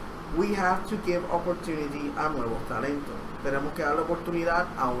lucha, we have to give opportunity a nuevos talentos. Tenemos que darle oportunidad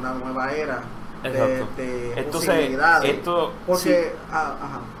a una nueva era de posibilidades. Porque,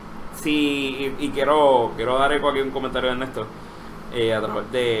 Sí, y quiero dar eco aquí a un comentario de Ernesto a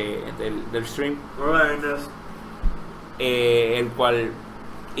través del stream, el cual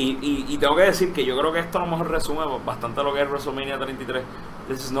y tengo que decir que yo creo que esto a lo mejor resume bastante lo que es WrestleMania 33.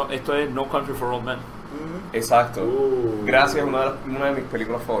 Esto es No Country for Old Men. Exacto. Gracias, una de mis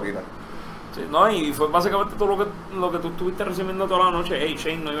películas favoritas. Sí, no, y fue básicamente todo lo que tú estuviste recibiendo toda la noche. Hey,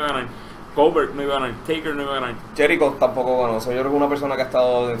 Shane no iba a ganar, Goldberg no iba a ganar, Taker no iba a ganar. Jericho tampoco ganó, yo creo que es una persona que ha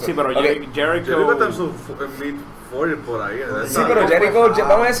estado dentro. Sí, pero Okay. Jericho está en su mid-40 por ahí. Sí, pero Jericho,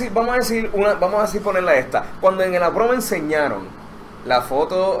 vamos a decir ponerla esta. Cuando en la promo enseñaron la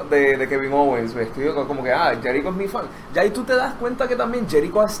foto de Kevin Owens vestido como que, Jericho es mi fan. Ya ahí tú te das cuenta que también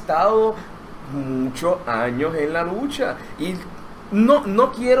Jericho ha estado muchos años en la lucha. Y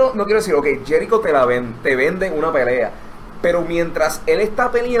no quiero decir, ok, Jericho te vende una pelea. Pero mientras él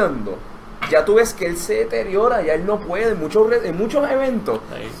está peleando, ya tú ves que él se deteriora, ya él no puede en muchos eventos.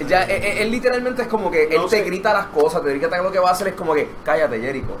 Sí. Ya él literalmente es como que él No te sé. grita las cosas, te grita lo que va a hacer, es como que cállate,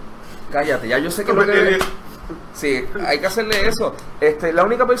 Jericho, cállate, ya yo sé que lo que sí, hay que hacerle eso. La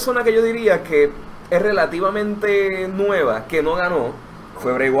única persona que yo diría que es relativamente nueva que no ganó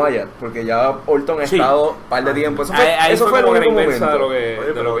fue Bray Wyatt, porque ya Orton ha Sí. estado un par de tiempo. Ahí Eso fue el como único la inversa momento. de Oye,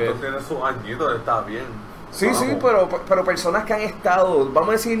 lo pero que esto tiene sus añitos, está bien. Sí, Vamos. sí, pero personas que han estado, vamos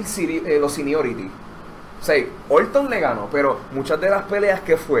a decir los seniority. O sea, Orton le ganó, pero muchas de las peleas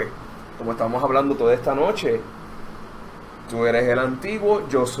que fue, como estamos hablando toda esta noche, tú eres el antiguo,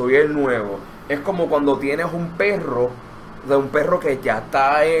 yo soy el nuevo. Es como cuando tienes un perro que ya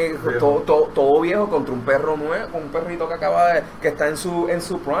está todo viejo contra un perro nuevo, con un perrito que está en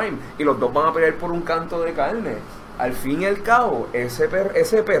su prime, y los dos van a pelear por un canto de carne. Al fin y al cabo, ese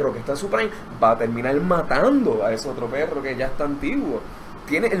perro que está en su prime va a terminar matando a ese otro perro que ya está antiguo.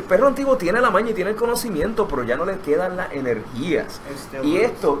 El perro antiguo tiene la maña y tiene el conocimiento, pero ya no le quedan las energías. Y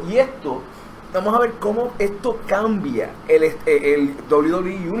esto, vamos a ver cómo esto cambia el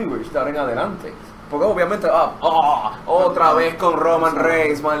WWE Universe de ahora en adelante. Porque obviamente, otra vez con Roman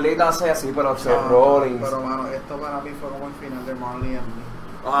Reigns, maldita sea, sí, pero Seth Rollins. Pero mano, esto para mí fue como el final de Marley and Me.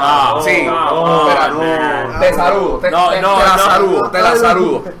 Sí, te la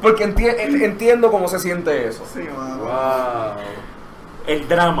saludo, porque entiendo cómo se siente eso. Sí, mano. Wow. el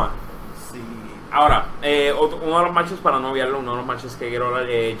drama. Sí. Ahora, uno de los matches, para no obviarlo, uno de los matches que quiero hablar,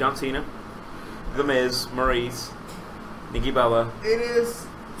 John Cena, The Miz, Maurice, Nikki Bella. It is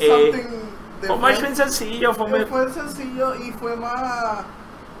something Fue un match bien sencillo, fue sencillo y fue más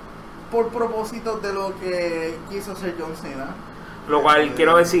por propósito de lo que quiso hacer John Cena. Lo cual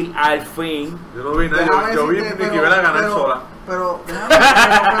quiero decir, al fin. Yo no vi nada, yo vi Nikki Bella ganar sola. Pero, déjame,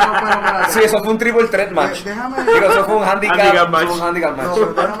 Sí, eso fue un triple threat match. Déjame. Digo, eso fue un handicap match. match. Un handicap match. No,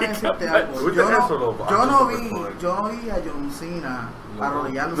 pero déjame decirte algo. ¿Viste eso, Yo no vi a John Cena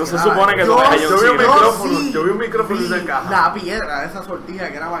arrodillándose. No se supone que yo, no es a John Cena. Yo vi un micrófono vi en esa caja. la piedra, esa sortija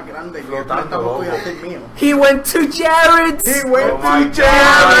que era más grande que Flotando, tampoco loco. iba a ser mío. He went to Jared's. He went Oh to my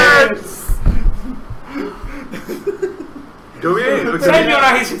Jared's. Yo vi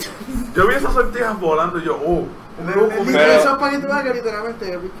esas sortijas volando y yo, Eso es para que tú veas que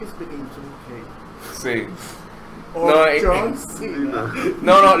literalmente Ricky speaking to Sí. O No, John Cena.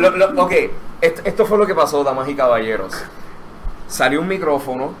 No, ok. Esto fue lo que pasó, damas y caballeros. Salió un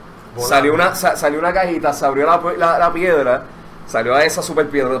micrófono, salió una cajita, se abrió la piedra, salió a esa super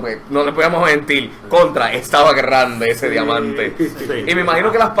piedra, porque no le podíamos mentir, estaba grande ese diamante. Sí. Y me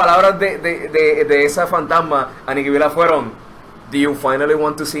imagino que las palabras de esa fantasma a Nikki Bella fueron: "Do you finally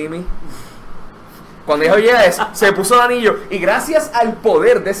want to see me?" Cuando dijo yes, se puso el anillo y gracias al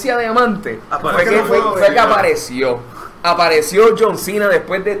poder de ese diamante fue que apareció John Cena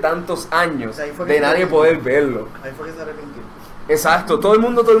después de tantos años de nadie poder verlo. Ahí fue que se arrepintió. Exacto, todo el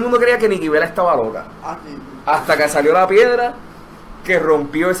mundo creía que Nikki Bella estaba loca. Sí. Hasta que salió la piedra que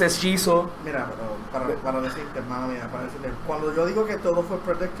rompió ese hechizo. Mira, pero para decirte, hermano mía, para decirte, cuando yo digo que todo fue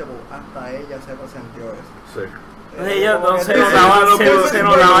predictable, hasta ella se resentió eso. Sí. Ella no se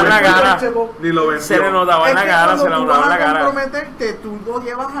notaba en la cara. Ni lo vendió. Se le notaba en la cara, se le notaba en la cara. Comprometerte, tú lo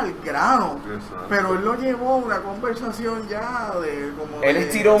llevas al grano. Exacto. Pero él lo llevó a una conversación ya de como. Él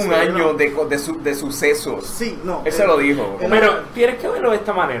estiró un año de sucesos. Sí, no. Él se lo dijo. Pero tienes que verlo de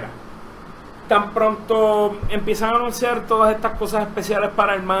esta manera. Tan pronto empiezan a anunciar todas estas cosas especiales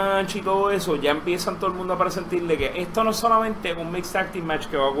para el match y todo eso, ya empiezan todo el mundo a presentirle que esto no es solamente un mixed tag team match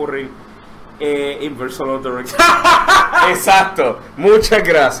que va a ocurrir. Inverse Lord of the Rings. Exacto, muchas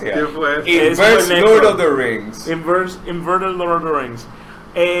gracias. ¿Quién fue ese? Inverse Lord of the Rings. Inverted Lord of the Rings.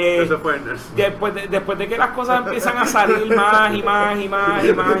 Ese fue el Después de que las cosas empiezan a salir más y más y más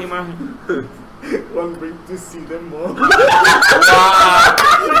y más y más. One ring to see them all.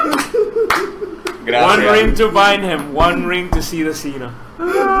 Gracias. One ring to bind him, one ring to see the Cena.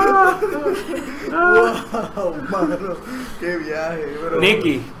 Wow, mano, qué viaje, bro.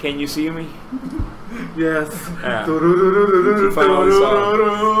 Nikki, can you see me? Yes. Yeah.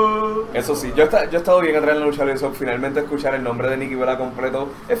 Eso sí, yo he estado bien atrás en la lucha libre, eso, finalmente escuchar el nombre de Nikki Bella completo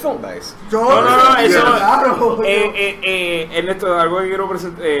es fun, guys. No, eso claro. Ernesto, algo que quiero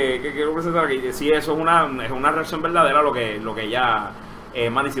presentar aquí. Sí, eso es una reacción verdadera a lo que ella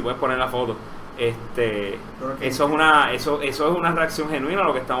Manny, si puedes poner la foto. Eso es una reacción genuina a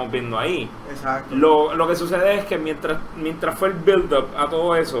lo que estamos viendo ahí. Exacto. Lo que sucede es que mientras fue el build up a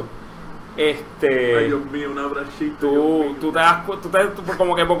todo eso, Ay, Dios mío, un abracito. tú te das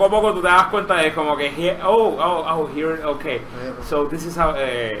como que poco a poco tú te das cuenta de como que here, okay, so this is how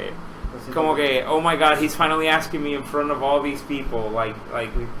como que oh my god, he's finally asking me in front of all these people like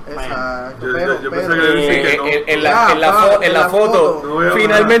we planned. Exacto. Yo pensé que decir que no. En la foto, No voy a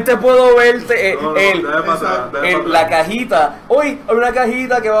finalmente puedo verte déjame pasar. la cajita. Hoy hay una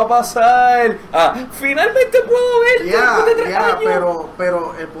cajita que va a pasar. Finalmente puedo verte después de 3 años.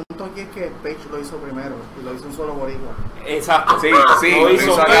 Pero el punto aquí es que Page lo hizo primero y lo hizo un solo boricua. Exacto, Sí, lo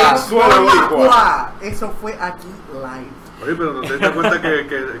hizo acá. boricua. Eso fue aquí live. Oye, pero no te das cuenta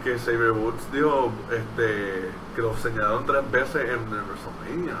que Xavier Woods dijo que lo señalaron 3 veces en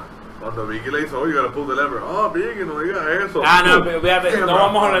WrestleMania. Cuando Vicky le hizo, oye, gotta pull the lever. Vicky, no digas eso. No, pero fíjate, no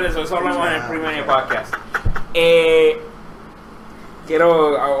vamos a hablar de eso hablamos en el primer podcast.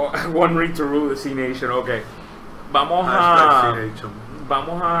 Quiero one ring to rule the C Nation, ok. Vamos a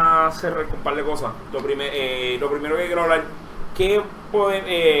hacer un par de cosas. Lo primero que quiero hablar,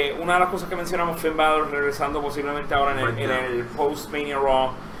 una de las cosas que mencionamos, Finn Balor regresando posiblemente ahora en el Post-Mania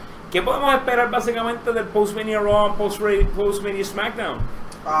Raw. ¿Qué podemos esperar básicamente del Post-Mania Raw, Post-Mania SmackDown?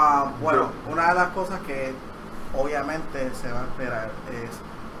 Bueno, una de las cosas que obviamente se va a esperar es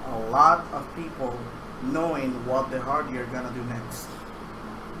a lot of people knowing what the Hardy are gonna do next.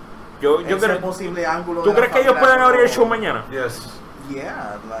 Yo Ese creo, posible ángulo. ¿tú de crees la que ellos familia pueden abrir el o- show mañana? Yes.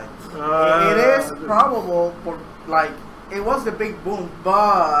 Yeah, like it is probable. It was the big boom,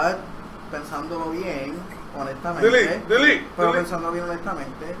 but pensándolo bien, honestamente, pero pensándolo bien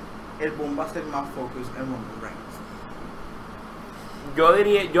honestamente, el boom va a ser más focus en Roman Reigns.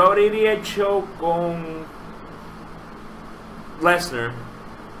 Yo abriría el show con Lesnar.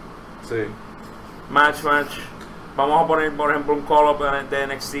 Sí. Match. Vamos a poner, por ejemplo, un call-up de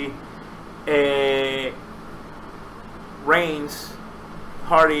NXT. Reigns,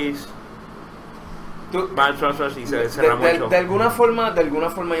 Hardys, y se cerra mucho. De alguna forma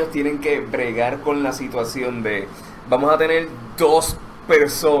ellos tienen que bregar con la situación de vamos a tener 2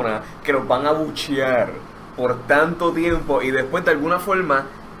 personas que nos van a buchear por tanto tiempo y después de alguna forma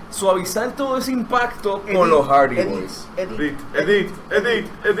suavizar todo ese impacto con los Hardy Boys. Edit.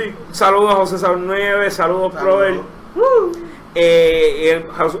 Saludos a José Saúl 9, saludos brother.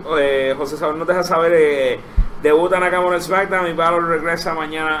 José Saúl nos deja saber debuta Nakamura en SmackDown y Balor regresa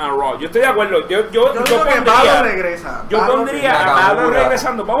mañana a Raw. Yo estoy de acuerdo. Yo creo que Balor regresa. Yo pondría a Balor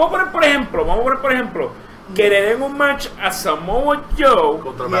regresando. Vamos a poner por ejemplo que le den un match a Samoa Joe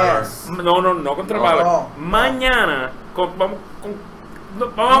contra Balor. No contra Balor. Mañana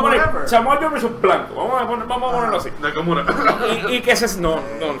vamos a poner Samoa Joe versus Blanco. Vamos a ponerlo así. Nakamura. Y que ese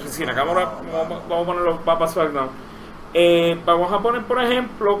si Nakamura vamos a ponerlo para SmackDown. Vamos a poner por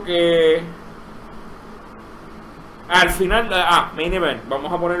ejemplo que al final main event,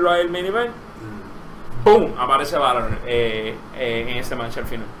 vamos a ponerlo a el main event. ¡Boom! Aparece Balor en ese match al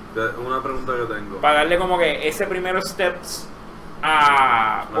final. Una pregunta que tengo. Para darle como que ese primero steps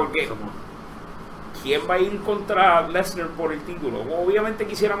porque ¿quién va a ir contra Lesnar por el título? Obviamente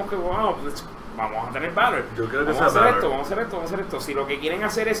quisiéramos que vamos a tener Balor. Yo creo que vamos a hacer esto. Si lo que quieren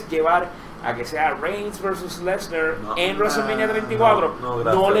hacer es llevar a que sea Reigns versus Lesnar en WrestleMania 34,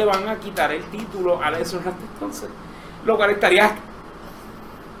 no le van a quitar el título a Lesnar hasta entonces. Lo cual estaría...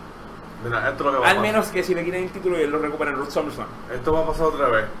 Mira, esto es lo que va a al pasar. menos que si le quitan el título y él lo recupera en SummerSlam. Esto va a pasar otra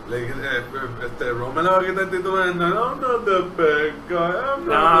vez. Roman le va a quitar el título en no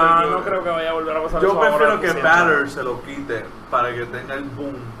creo que vaya a volver a pasar. Yo prefiero que Balor se lo quite para que tenga el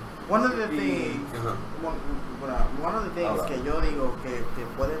boom. One of the things que yo digo que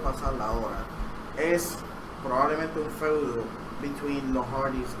puede pasar ahora es probablemente un feudo between los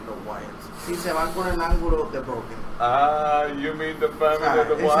Hardys y los Wyatts. Si se van con el ángulo de Broken. You mean the family of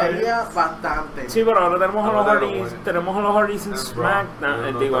the Wyatts? Sería bastante. Sí, pero ahora tenemos a los Hardys en SmackDown,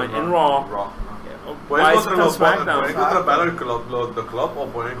 en Raw. Pueden contra Balor the Club o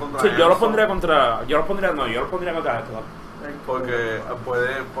pueden contra yo los pondría contra el Club. Porque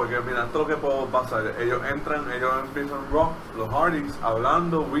mira, esto es lo que puede pasar. Ellos empiezan Raw, los Hardys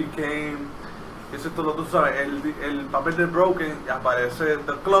hablando, we came. Eso es todo, tú sabes, el papel de Broken aparece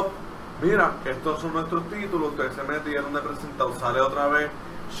The Club. Mira, estos son nuestros títulos, ustedes se metieron de presentado, sale otra vez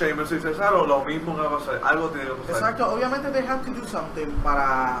Sheamus y Cesaro, lo mismo que va a pasar, algo tiene que pasar. Exacto, obviamente they have to do something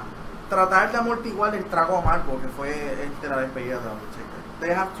para tratar de amortiguar el trago amargo que fue la despedida de Undertaker.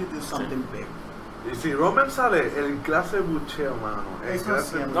 They have to do something big. Y si Roman sale, el clase bucheo, mano. Eso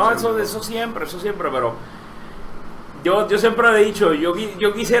siempre, pero yo siempre he dicho, yo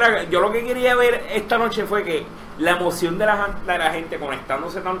lo que quería ver esta noche fue que la emoción de la gente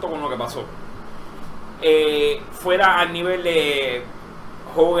conectándose tanto con lo que pasó fuera al nivel de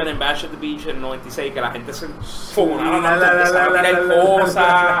Hogan en Bash at the Beach en 96, que la gente se fogonaba tanto, a tirar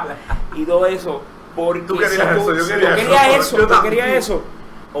cosas y todo eso. Porque ¿Tú querías eso? Yo quería eso.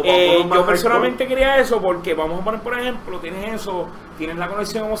 Yo personalmente quería eso porque vamos a poner por ejemplo, tienes la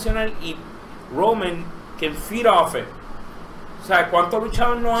conexión emocional y Roman can feed off it. O sea, ¿cuántos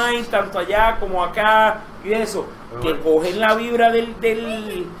luchadores no hay tanto allá como acá y eso? Que cogen la vibra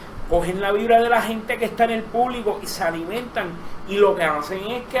cogen la vibra de la gente que está en el público y se alimentan, y lo que hacen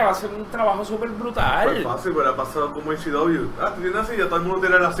es que hacen un trabajo súper brutal. Pues fácil, pero ha pasado como ECW. Te tiene una silla, todo el mundo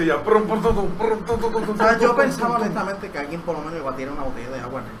tira la silla. Yo pensaba honestamente que alguien por lo menos iba a tirar una botella de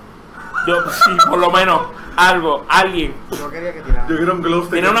agua. Sí, por lo menos alguien. Yo quería que tirara. Yo quiero un glow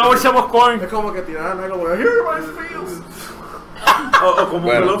stick. Tiene una bolsa de popcorn. Es como que tiraran algo por ahí. Here my feels. O como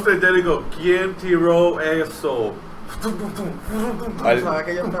un glow stick, Jericho. ¿Quién tiró eso? ¿Sabes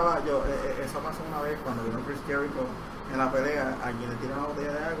que eso pasó una vez cuando vino Chris Jericho en la pelea? Alguien le tira una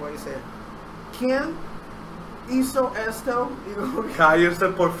botella de agua y dice, ¿quién hizo esto? Cállense,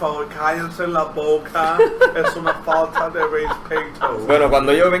 por favor, cállense la boca. Es una falta de respeto. Bueno,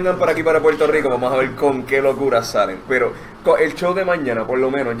 cuando ellos vengan por aquí para Puerto Rico, vamos a ver con qué locuras salen. Pero el show de mañana, por lo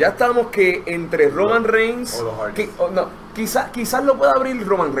menos, ya estamos que entre Roman Reigns, quizás lo pueda abrir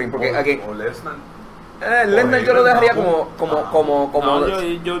Roman Reigns, porque aquí o Lesnar. Lesnar yo lo dejaría como No,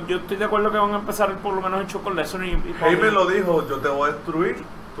 yo estoy de acuerdo que van a empezar por lo menos el show con Lesnar y Heyman lo dijo, yo te voy a destruir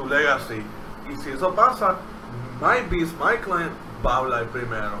tu legacy. Y si eso pasa, my beast, my client va a hablar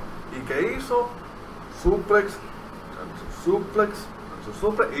primero. ¿Y qué hizo? Suplex,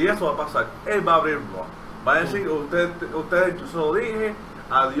 y eso va a pasar. Él va a abrir Raw. Va a decir, ustedes, yo se lo dije,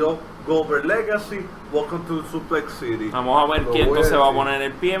 adiós Goldberg Legacy, welcome to Suplex City. Vamos a ver quién entonces va a poner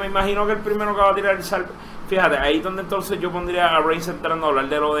el pie. Me imagino que el primero que va a tirar el salto. Fíjate, ahí donde entonces yo pondría a Reigns entrando a hablar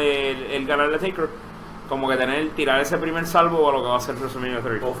de lo del ganar de Taker. como que tirar ese primer salvo a lo que va a ser WrestleMania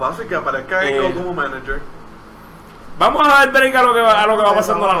 3. O fácil que aparezca Echo como manager. Vamos a dar break a lo que va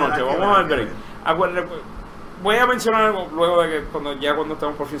pasando la noche. Vamos a dar break. Acuérdense, voy a mencionar algo luego de que cuando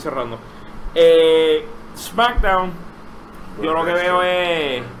estemos por fin cerrando. SmackDown, yo lo que veo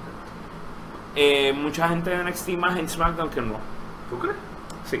es mucha gente de NXT más en SmackDown que en Raw. ¿Tú crees?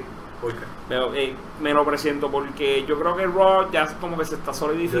 Sí. ¿Por qué? Pero, me lo presiento porque yo creo que Raw ya como que se está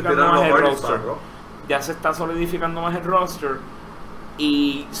solidificando más el roster. Ya se está solidificando más el roster.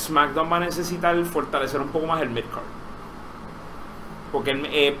 Y SmackDown va a necesitar fortalecer un poco más el mid-card.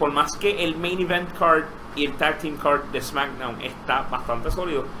 Porque por más que el main event card y el tag team card de SmackDown está bastante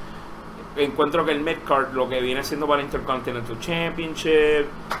sólido, encuentro que el mid-card, lo que viene siendo para el Intercontinental Championship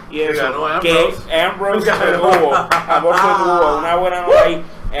y eso, que Ambrose retuvo una buena nota ahí.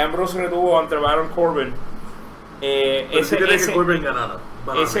 Ambrose retuvo ante Baron Corbin. Ese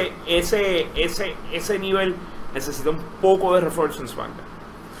nivel necesita un poco de refuerzo en SmackDown.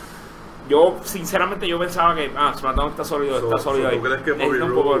 Yo, sinceramente, pensaba que SmackDown está sólido ahí. ¿Tú crees que Bobby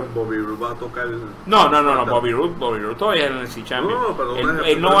Roode va a tocar? No, Bobby Roode todavía es el NXT Champion.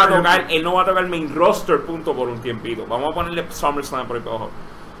 Él no va a tocar main roster, punto, por un tiempito. Vamos a ponerle SummerSlam por ahí para abajo.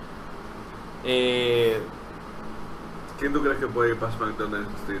 ¿Quién tú crees que puede ir para SmackDown?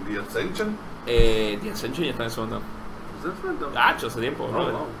 ¿The Ascension? The Ascension ya está en SmackDown. Hace tiempo,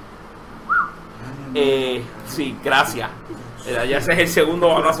 ¿no? Sí, gracias. Ya ese es el segundo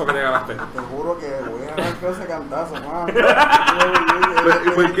balazo que te ganaste. Te juro que voy a ganar ese cantazo, man.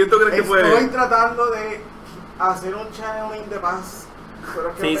 ¿Quién tú crees que puede? Estoy tratando de hacer un channeling de paz.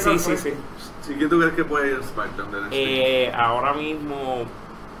 Sí. Sí, ¿quién tú crees que puede ir a SmackDown? Ahora mismo,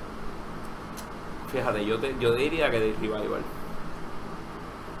 fíjate, yo diría que de Revival.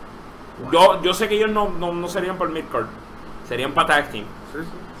 Wow. Yo sé que ellos no serían para el mid-card, serían para tag team. Sí.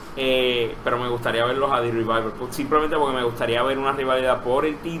 Pero me gustaría verlos a The Revival, simplemente porque me gustaría ver una rivalidad por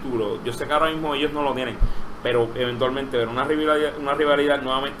el título. Yo sé que ahora mismo ellos no lo tienen, pero eventualmente ver una rivalidad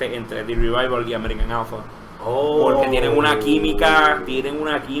nuevamente entre The Revival y American Alpha. Porque tienen una química,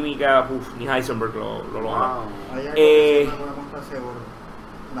 ni Heisenberg lo logra. Hay algo que se me gusta seguro.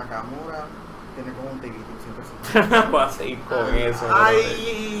 Nakamura tiene como un tigre, 100%. Voy a seguir con eso.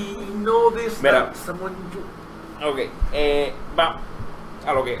 I know this. Mira, someone ok, va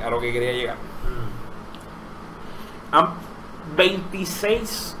a lo que quería llegar.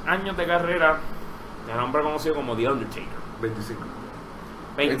 26 años de carrera de un hombre conocido como The Undertaker. 26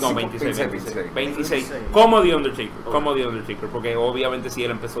 como The Undertaker, porque obviamente sí,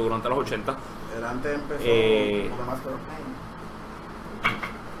 él empezó durante los 80. Él antes empezó con Master of Pain.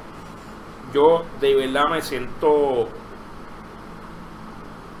 Yo de verdad me siento,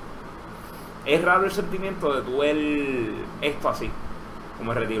 es raro el sentimiento de tú ver esto así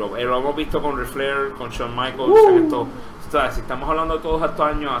como el retiro. Lo hemos visto con Ric Flair, con Shawn Michaels, si estamos hablando de todos estos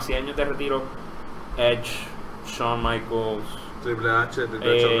años, así años de retiro, Edge, Shawn Michaels, Triple H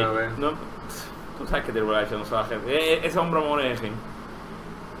otra vez. No, tú sabes que Triple H no se va a hacer. Ese hombre muere, en fin.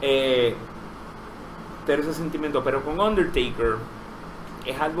 Tener ese sentimiento, pero con Undertaker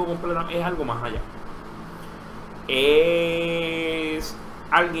es algo completamente, es algo más allá. Es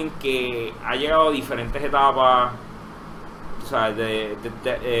alguien que ha llegado a diferentes etapas. O sea,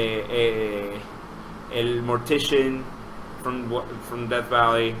 el Mortician from Death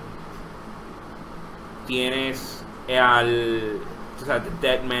Valley. Tienes The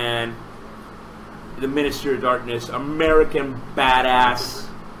Dead Man, The Minister of Darkness, American Badass.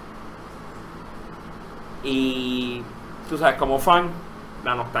 Y tú sabes, como fan,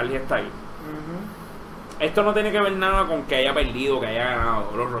 la nostalgia está ahí. Esto no tiene que ver nada con que haya perdido, que haya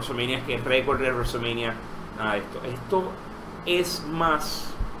ganado los WrestleMania, que es récord de WrestleMania, nada de esto. Esto es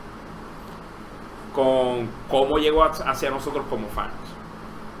más con cómo llegó hacia nosotros como fans.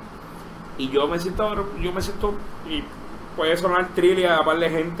 Y yo me siento, y puede sonar trillia a par de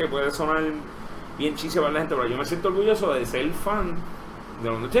gente, puede sonar bien chiste a par de gente, pero yo me siento orgulloso de ser fan de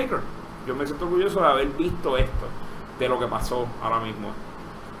Undertaker. Yo me siento orgulloso de haber visto esto, de lo que pasó ahora mismo.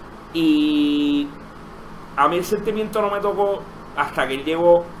 Y a mí el sentimiento no me tocó hasta que él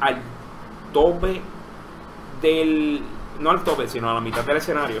llegó al tope no al tope, sino a la mitad del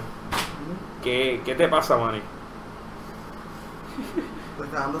escenario. ¿Qué te pasa, Manny? Te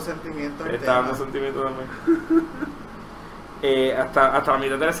está dando sentimiento. Está dando sentimiento también. Hasta la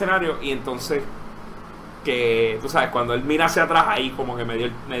mitad del escenario, y entonces que tú sabes, cuando él mira hacia atrás, ahí como que me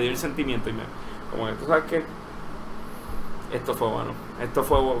dio el sentimiento, y como que tú sabes que esto fue bueno,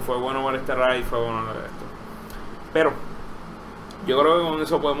 fue bueno ver este ride, fue bueno ver esto. Pero yo creo que con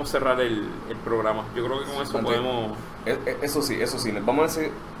eso podemos cerrar el programa. Yo creo que con eso podemos. Eso sí, les vamos a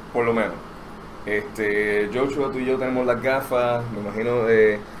decir, por lo menos, Joshua, tú y yo tenemos las gafas, me imagino.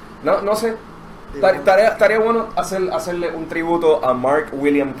 No sé. Estaría bueno hacerle un tributo a Mark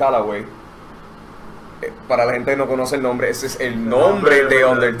William Calloway. Para la gente que no conoce el nombre, ese es el nombre de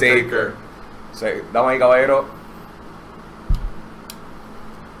Undertaker. Sí, damas y caballeros,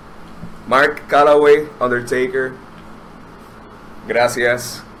 Mark Calloway, Undertaker,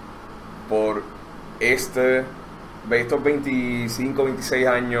 gracias por estos 25, 26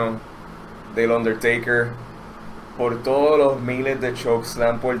 años del Undertaker, por todos los miles de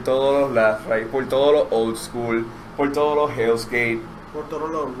chokeslam, por todos los last ride, por todos los old school, por todos los Hell's Gate, por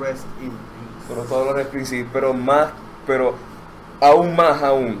todos los rest in peace, por todos los rest in peace, pero aún más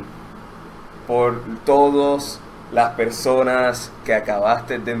por todas las personas que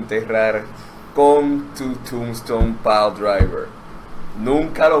acabaste de enterrar con tu Tombstone Pile Driver.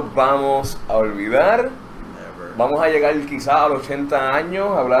 Nunca los vamos a olvidar. Never. Vamos a llegar quizás a los 80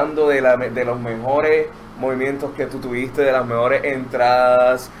 años hablando de los mejores movimientos que tú tuviste, de las mejores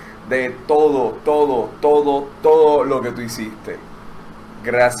entradas, de todo lo que tú hiciste.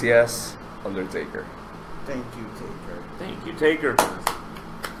 Gracias, Undertaker. Thank you, Taker. Thank you, Taker.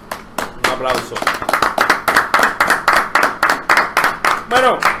 Un aplauso.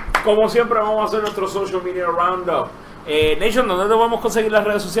 Bueno, como siempre vamos a hacer nuestro social media roundup. Nation, ¿dónde te podemos conseguir las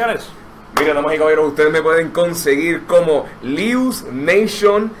redes sociales? Mira, damas y caballeros, ustedes me pueden conseguir como Lius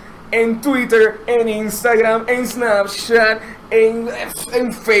Nation en Twitter, en Instagram, en Snapchat, en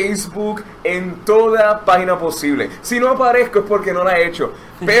Facebook, en toda página posible. Si no aparezco es porque no la he hecho.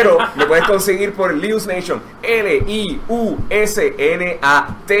 Pero me puedes conseguir por Lius Nation, LiusNation.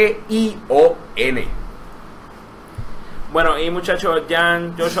 Bueno, y muchachos,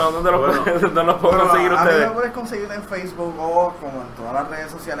 Jan, Joshua, ¿dónde los puedo conseguir a ustedes? mí me puedes conseguir en Facebook o como en todas las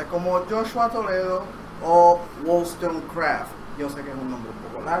redes sociales como Joshua Toledo o Wollstonecraft. Yo sé que es un nombre un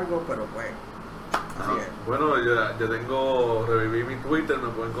poco largo, pero pues así es. Bueno, yo tengo, reviví mi Twitter, me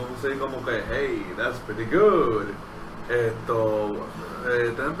pueden conseguir como que, hey, that's pretty good.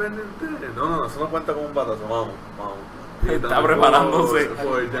 ¿Están pendientes? No, eso no cuenta como un batazo, vamos. Está preparándose.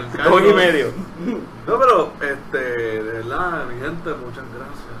 Por Giancarlo. 2:30. No, pero, de verdad, mi gente, muchas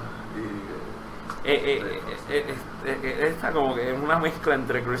gracias. Esta como que es una mezcla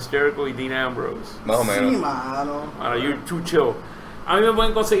entre Chris Jericho y Dean Ambrose. Más o menos. Sí, mano. Ahora, you're too chill. A mí me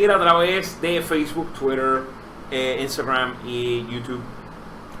pueden conseguir a través de Facebook, Twitter, Instagram y YouTube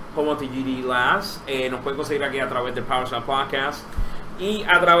como TGD Last. Nos pueden conseguir aquí a través del Power Slam Podcast y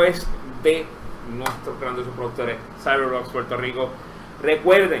a través de nuestros grandes productores Cyberbox Puerto Rico.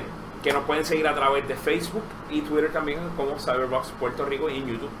 Recuerden que nos pueden seguir a través de Facebook y Twitter también como Cyberbox Puerto Rico y en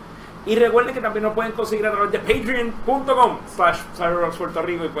YouTube. Y recuerden que también nos pueden conseguir a través de patreon.com/Cyberbox Puerto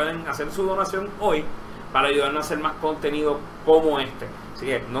Rico y pueden hacer su donación hoy para ayudarnos a hacer más contenido como este. Así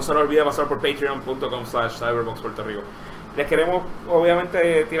que no se les olvide pasar por patreon.com/Cyberbox Puerto Rico. Les queremos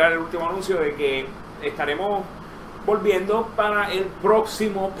obviamente tirar el último anuncio de que estaremos volviendo para el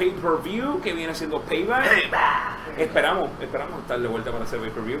próximo pay-per-view que viene siendo Payback. Esperamos estar de vuelta para hacer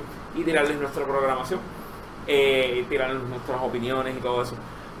pay-per-view y tirarles nuestra programación, tirarles nuestras opiniones y todo eso.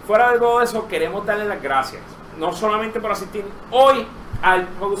 Fuera de todo eso, queremos darles las gracias, no solamente por asistir hoy al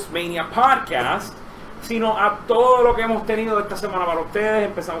Postmania Podcast, sino a todo lo que hemos tenido esta semana para ustedes.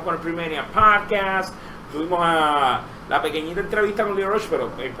 Empezamos con el Pre-Mania Podcast, tuvimos a la pequeñita entrevista con Leo Rush, pero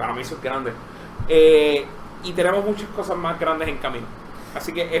para mí eso es grande. Y tenemos muchas cosas más grandes en camino.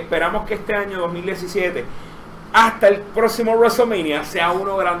 Así que esperamos que este año 2017, hasta el próximo WrestleMania, sea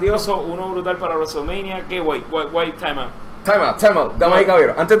uno grandioso, uno brutal para WrestleMania. Que wait, time out. Damas y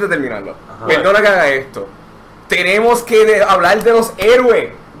caballeros, antes de terminarlo, perdona que haga esto. Tenemos que hablar de los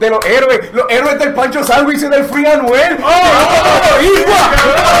héroes. Los héroes del Pancho Sándwich y del Free Anuel.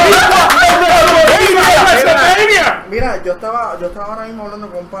 Mira, yo estaba ahora mismo hablando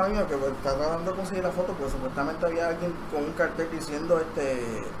con un par mío que está tratando de conseguir la foto porque supuestamente había alguien con un cartel diciendo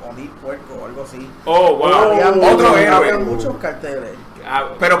Onir Puerco o algo así. Oh, wow. Otro héroe. Había muchos carteles.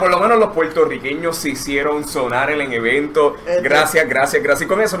 Pero por lo menos los puertorriqueños se hicieron sonar en el evento. Gracias. Y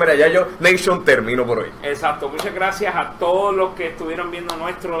con eso, mira, ya yo, Nation, termino por hoy. Exacto, muchas gracias a todos los que estuvieron viendo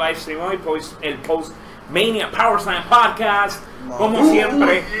nuestro live stream hoy, pues el Postmania Power Slam Podcast. Como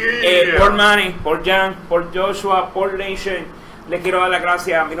siempre, por Manny, por Jan, por Joshua, por Nation, les quiero dar las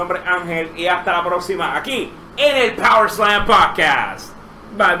gracias. Mi nombre es Ángel y hasta la próxima aquí en el Power Slam Podcast.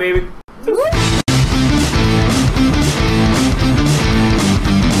 Bye, baby.